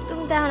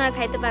 তুমি তো এখন আর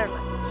খাইতে পারো না,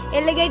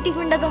 এর লেগে এই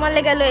টিফিনটা তোমার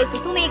লেগে লয়েছি,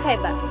 তুমিই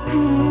খাইবা।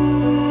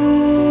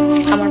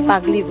 আমার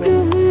পাগলি বোন।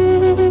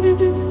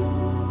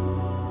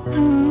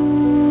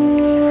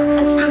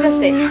 আচ্ছা ঠিক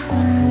আছে,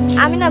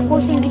 আমি না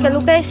কোচিং থেকে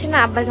লুকাই এসে না,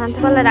 আব্বা জানতে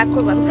পারলে রাগ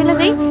করবো, আমি চলে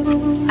যাই।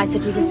 আচ্ছা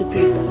ঠিক আছে,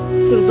 তুই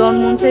তোর জন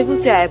মন চাইবো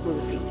তুই আয়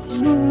পড়বি।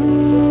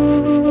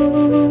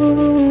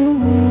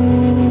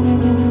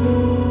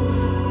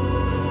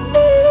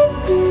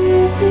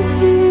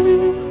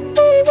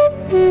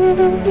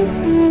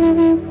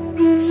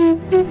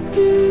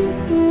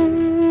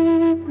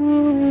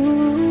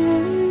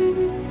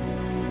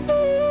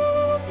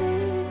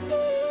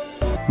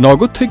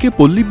 নগদ থেকে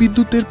পল্লী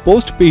বিদ্যুতের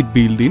পোস্ট পেইড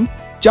বিল দিন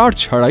চার্জ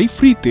ছাড়াই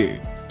ফ্রিতে।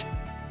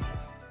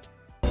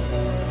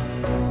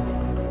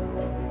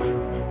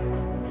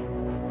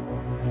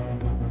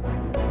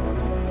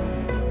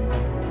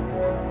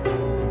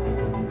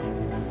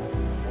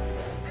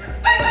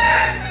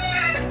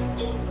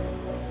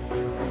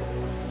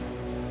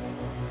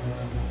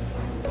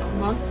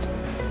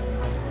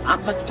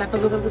 আব্বা কি টাকা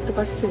জোগাড় করতে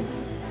পারছে?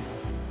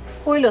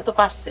 কইলো তো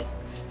পারছে।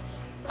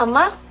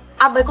 আম্মা,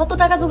 আব্বা কত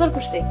টাকা জোগাড়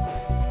করছে?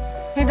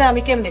 এটা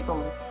আমি কেমনে কম,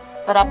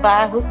 তোর আব্বা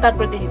হোক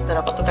তারপরে দেখিস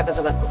তোরা কত টাকা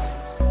জোগাড় করছে।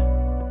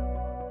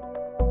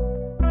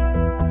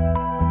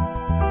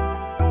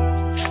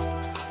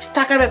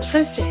 টাকার ব্যবসা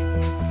হয়েছে।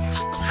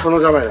 শোনো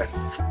জামাইরা,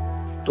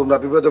 তোমরা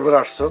বিপদে পড়ে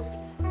আসছো,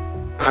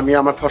 আমি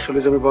আমার ফসলি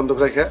জমি বন্ধক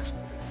রেখে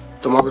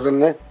তোমার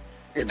জন্য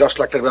এই 10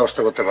 লাখ টাকার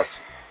ব্যবস্থা করতে পারছি।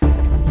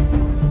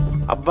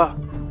 আব্বা,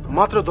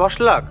 মাত্র 10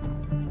 লাখ?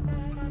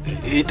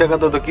 এই টাকা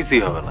তো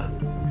কিছুই হবে না।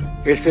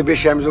 এর চেয়ে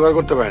বেশি আমি জোগাড়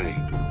করতে পারিনি।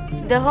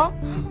 দেখো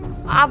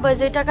আব্বা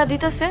যে টাকা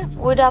দিতেছে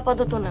ওইটা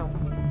আপাতত নাও,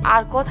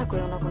 আর কথা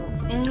কইও না কোনো।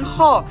 হ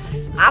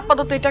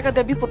আপাতত এই টাকা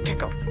দিয়ে বিপদ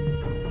ঠেকাও।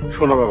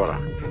 শোনো বাবারা,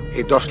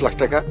 এই 10 লাখ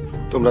টাকা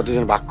তোমরা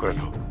দুজন ভাগ করে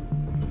নাও।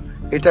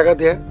 এই টাকা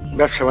দিয়ে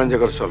ব্যবসা বাণিজ্য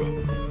করে চলো,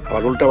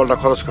 আবার উল্টাপাল্টা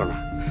খরচ করো না,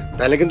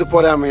 তাহলে কিন্তু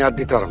পরে আমি আর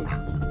দিতে পারব না।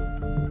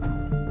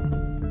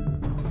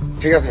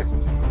 ঠিক আছে,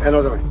 এনো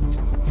যাবে।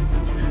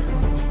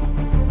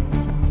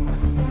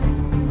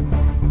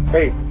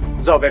 এই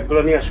যাও,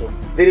 ব্যাগগুলো নিয়ে আসো,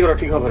 দেরি করা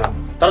ঠিক হবে না,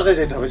 তাড়াতাড়ি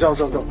যেতে হবে। যাও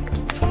যাও যাও।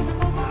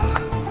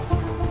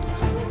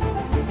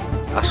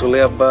 আসলে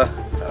আব্বা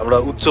আমরা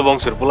উচ্চ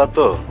বংশের পোলা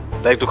তো,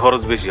 তাই একটু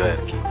খরচ বেশি হয়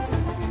আর কি।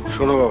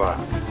 শোনো বাবা,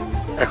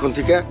 এখন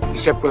থেকে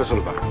হিসাব করে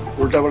চলবা,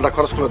 উল্টাপাল্টা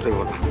খরচ করতে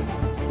হইব না।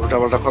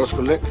 উল্টাপাল্টা খরচ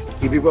করলে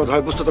কি বিপদ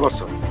হয় বুঝতে তো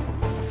পারছো।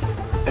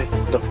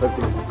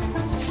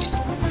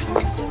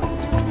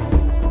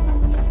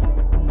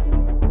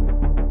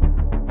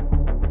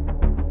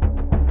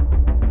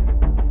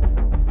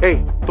 এই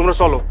তোমরা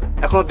চলো,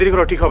 এখন আর দেরি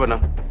করা ঠিক হবে না।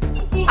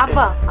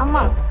 আব্বা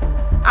আম্মা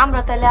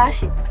আমরা তাহলে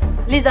আসি,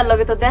 লিজার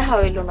লগে তো দেখা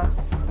হইলো না,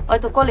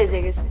 হয়তো কলেজে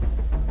গেছে।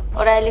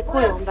 ওরা এলে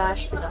কই আমরা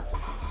আসছি না।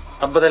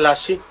 আব্বা তাহলে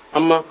আসি।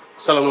 আম্মা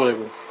আসসালামু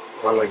আলাইকুম।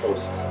 ওয়ালাইকুম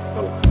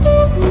আসসালাম।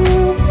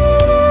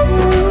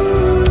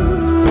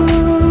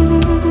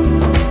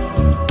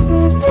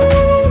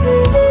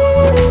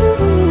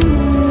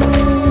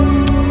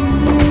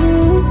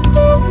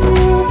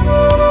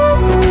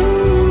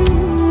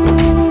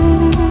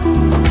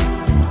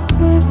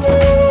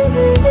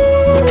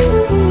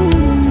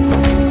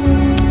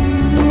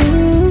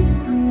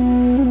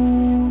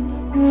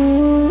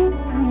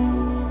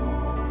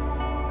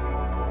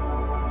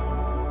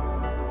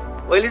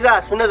 লিজা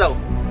শুনে যাও।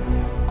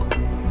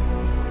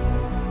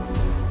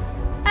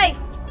 এই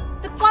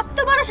তোর কত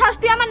বড় সাহস,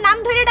 তুই আমার নাম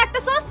ধরে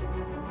ডাকতেছস?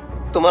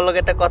 তোমার লগে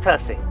একটা কথা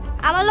আছে।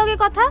 আমার লগে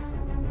কথা?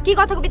 কি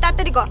কথা কবি,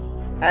 তাড়াতাড়ি কর।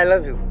 I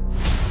love you.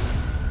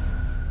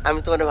 আমি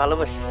তোমারে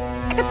ভালোবাসি।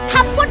 একটা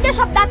থাপ্পড় দিয়ে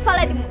সব দাঁত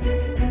ফালাই দিমু।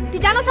 তুই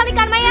জানোস আমি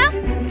কার মাইয়া?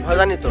 হ্যাঁ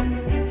জানি তো,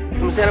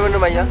 তুমি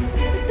চেয়ারম্যানের মাইয়া।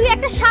 তুই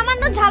একটা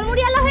সামান্য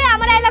ঝালমুড়িওয়ালা হয়ে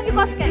আমার আই লাভ ইউ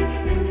কস কেন?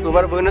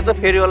 তোমার বোনে তো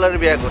ফেরিওয়ালার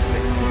বিয়ে করছে,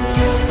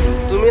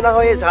 তুমি না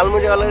হয়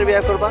ঝালমুড়িওয়ালার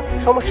বিয়ে করবা,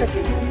 সমস্যা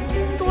কি?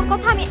 তোর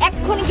কথা আমি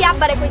এক্ষুনি গিয়ে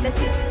আব্বারে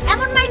কইতাছি।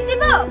 এমন মাইট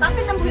দিব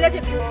বাপের নাম ভুলে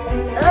যাবি।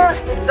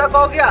 যা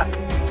কও গিয়া,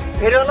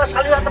 ফেরিওয়ালা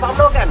শালি হাতে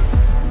ভাবলো কেন?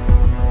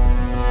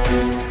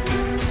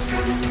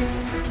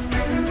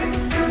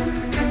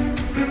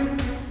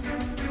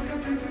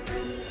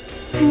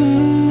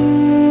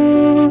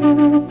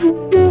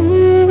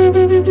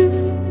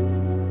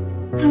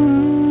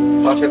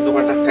 পাশের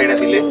দোকানটা সাইডা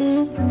দিলে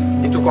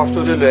একটু কষ্ট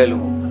হলে লয়ে এলো,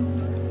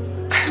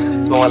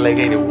 তোমার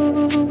লেগেই নেব।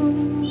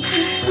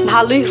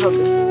 ভালোই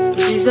হবে,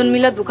 দুইজন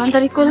মিলা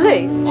দোকানদারি করলে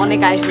অনেক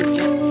আয়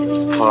হচ্ছে।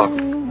 হ্যাঁ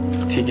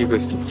ঠিকই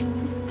কইছো,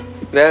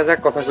 দেখা যাক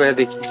কথা কয়ে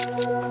দেখি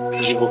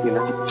দিব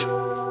কিনা।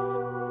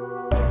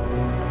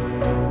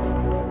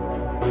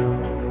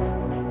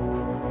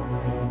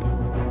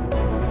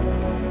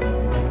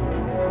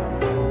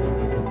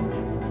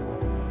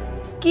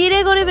 কি রে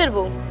গরিবের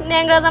বউ,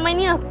 ন্যাংরা জামাই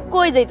নিয়া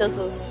কই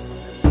যাইতাছস?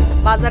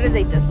 বাজারে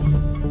যাইতাছি।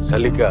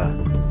 শালিকা,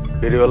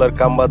 ফেরিওয়ালার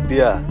কাম বাদ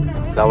দিয়া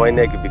জামাই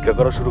নিয়ে কি ভিক্ষা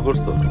করা শুরু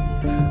করছো?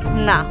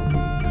 না,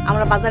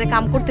 আমরা বাজারে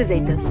কাম করতে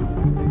যাইতাছি।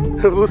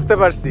 বুঝতে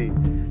পারছি,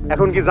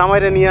 এখন কি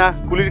জামাইরে নিয়া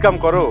কুলির কাম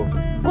করো?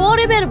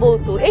 গরিবের বউ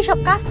তো এইসব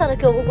কাজ ছাড়া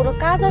কেউ কোনো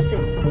কাজ আছে?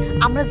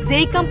 আমরা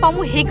যেই কাম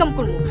পামু সেই কাম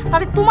করবো,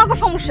 তাতে তোমাকে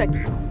সমস্যা কি?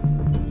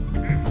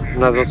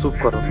 নাজমা চুপ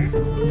করো।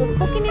 তোর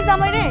ফকিনি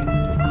জামাই রে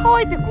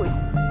খাওয়াইতে কইস,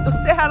 তোর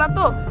চেহারা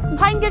তো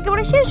ভাঙ্গে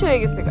একেবারে শেষ হয়ে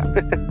গেছে গা।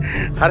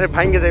 আরে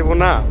ভাঙ্গে যাইবো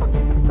না,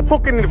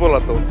 ফকিনির বলা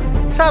তো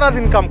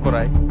সারাদিন কাম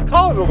করায়,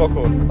 খাওয়াবো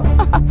কখন?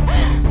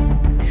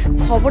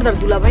 খবরদার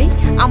দুলা ভাই,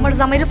 আমার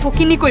জামাইরে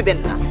ফকিনি কইবেন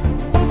না।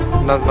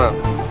 নাজমা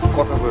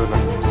কথা কইও না,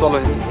 চলো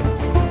এদিকে।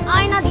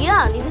 আয়না দিয়া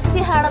নিজের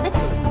চেহারা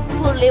দেখছো?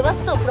 তোর লেবাস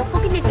তো পুরো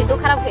ফকিনির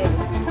চেয়ে খারাপ হয়ে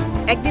গেছে।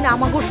 একদিন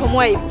আমাগো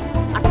সময় আইব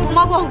আর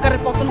তোমাগো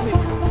অহংকারের পতন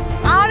হইব।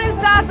 আরে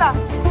যা যা,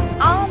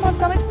 আমার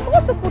জামাই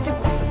কত কোটি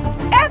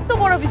এত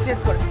বড়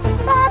বিজনেস করে,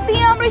 তা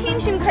দিয়ে আমরা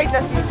হিমশিম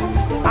খাইতাছি,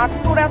 আর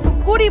তোর এত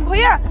গরিব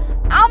হইয়া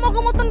আমাগো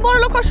মতন বড়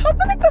লোক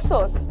স্বপ্ন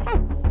দেখতেছস?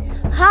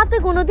 হাতে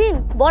কোনোদিন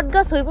বট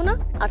গাছ হইব না,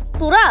 আর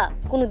তোরা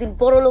কোনোদিন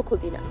বড় লোক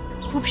হবি না।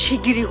 খুব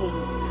শিগগিরই হইব,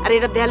 আর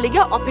এটা দেয়ার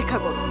লেগে অপেক্ষা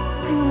করো।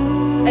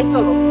 এই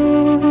চলো।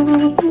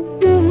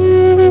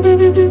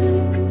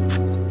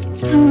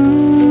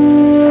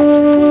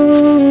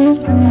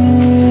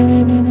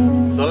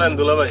 চলেন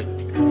দুলাভাই,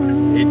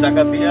 এই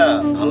টাকা দিয়া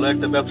ভালো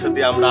একটা ব্যবসা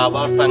দিয়ে আমরা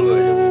আবার সাঙ্গ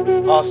হয়ে যাবো।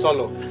 হ্যাঁ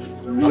চলো,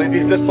 আমি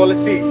বিজনেস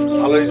পলিসি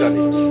ভালোই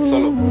জানি,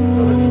 চলো।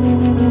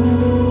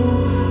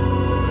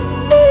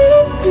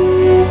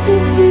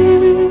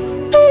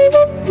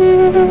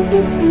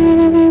 Thank you.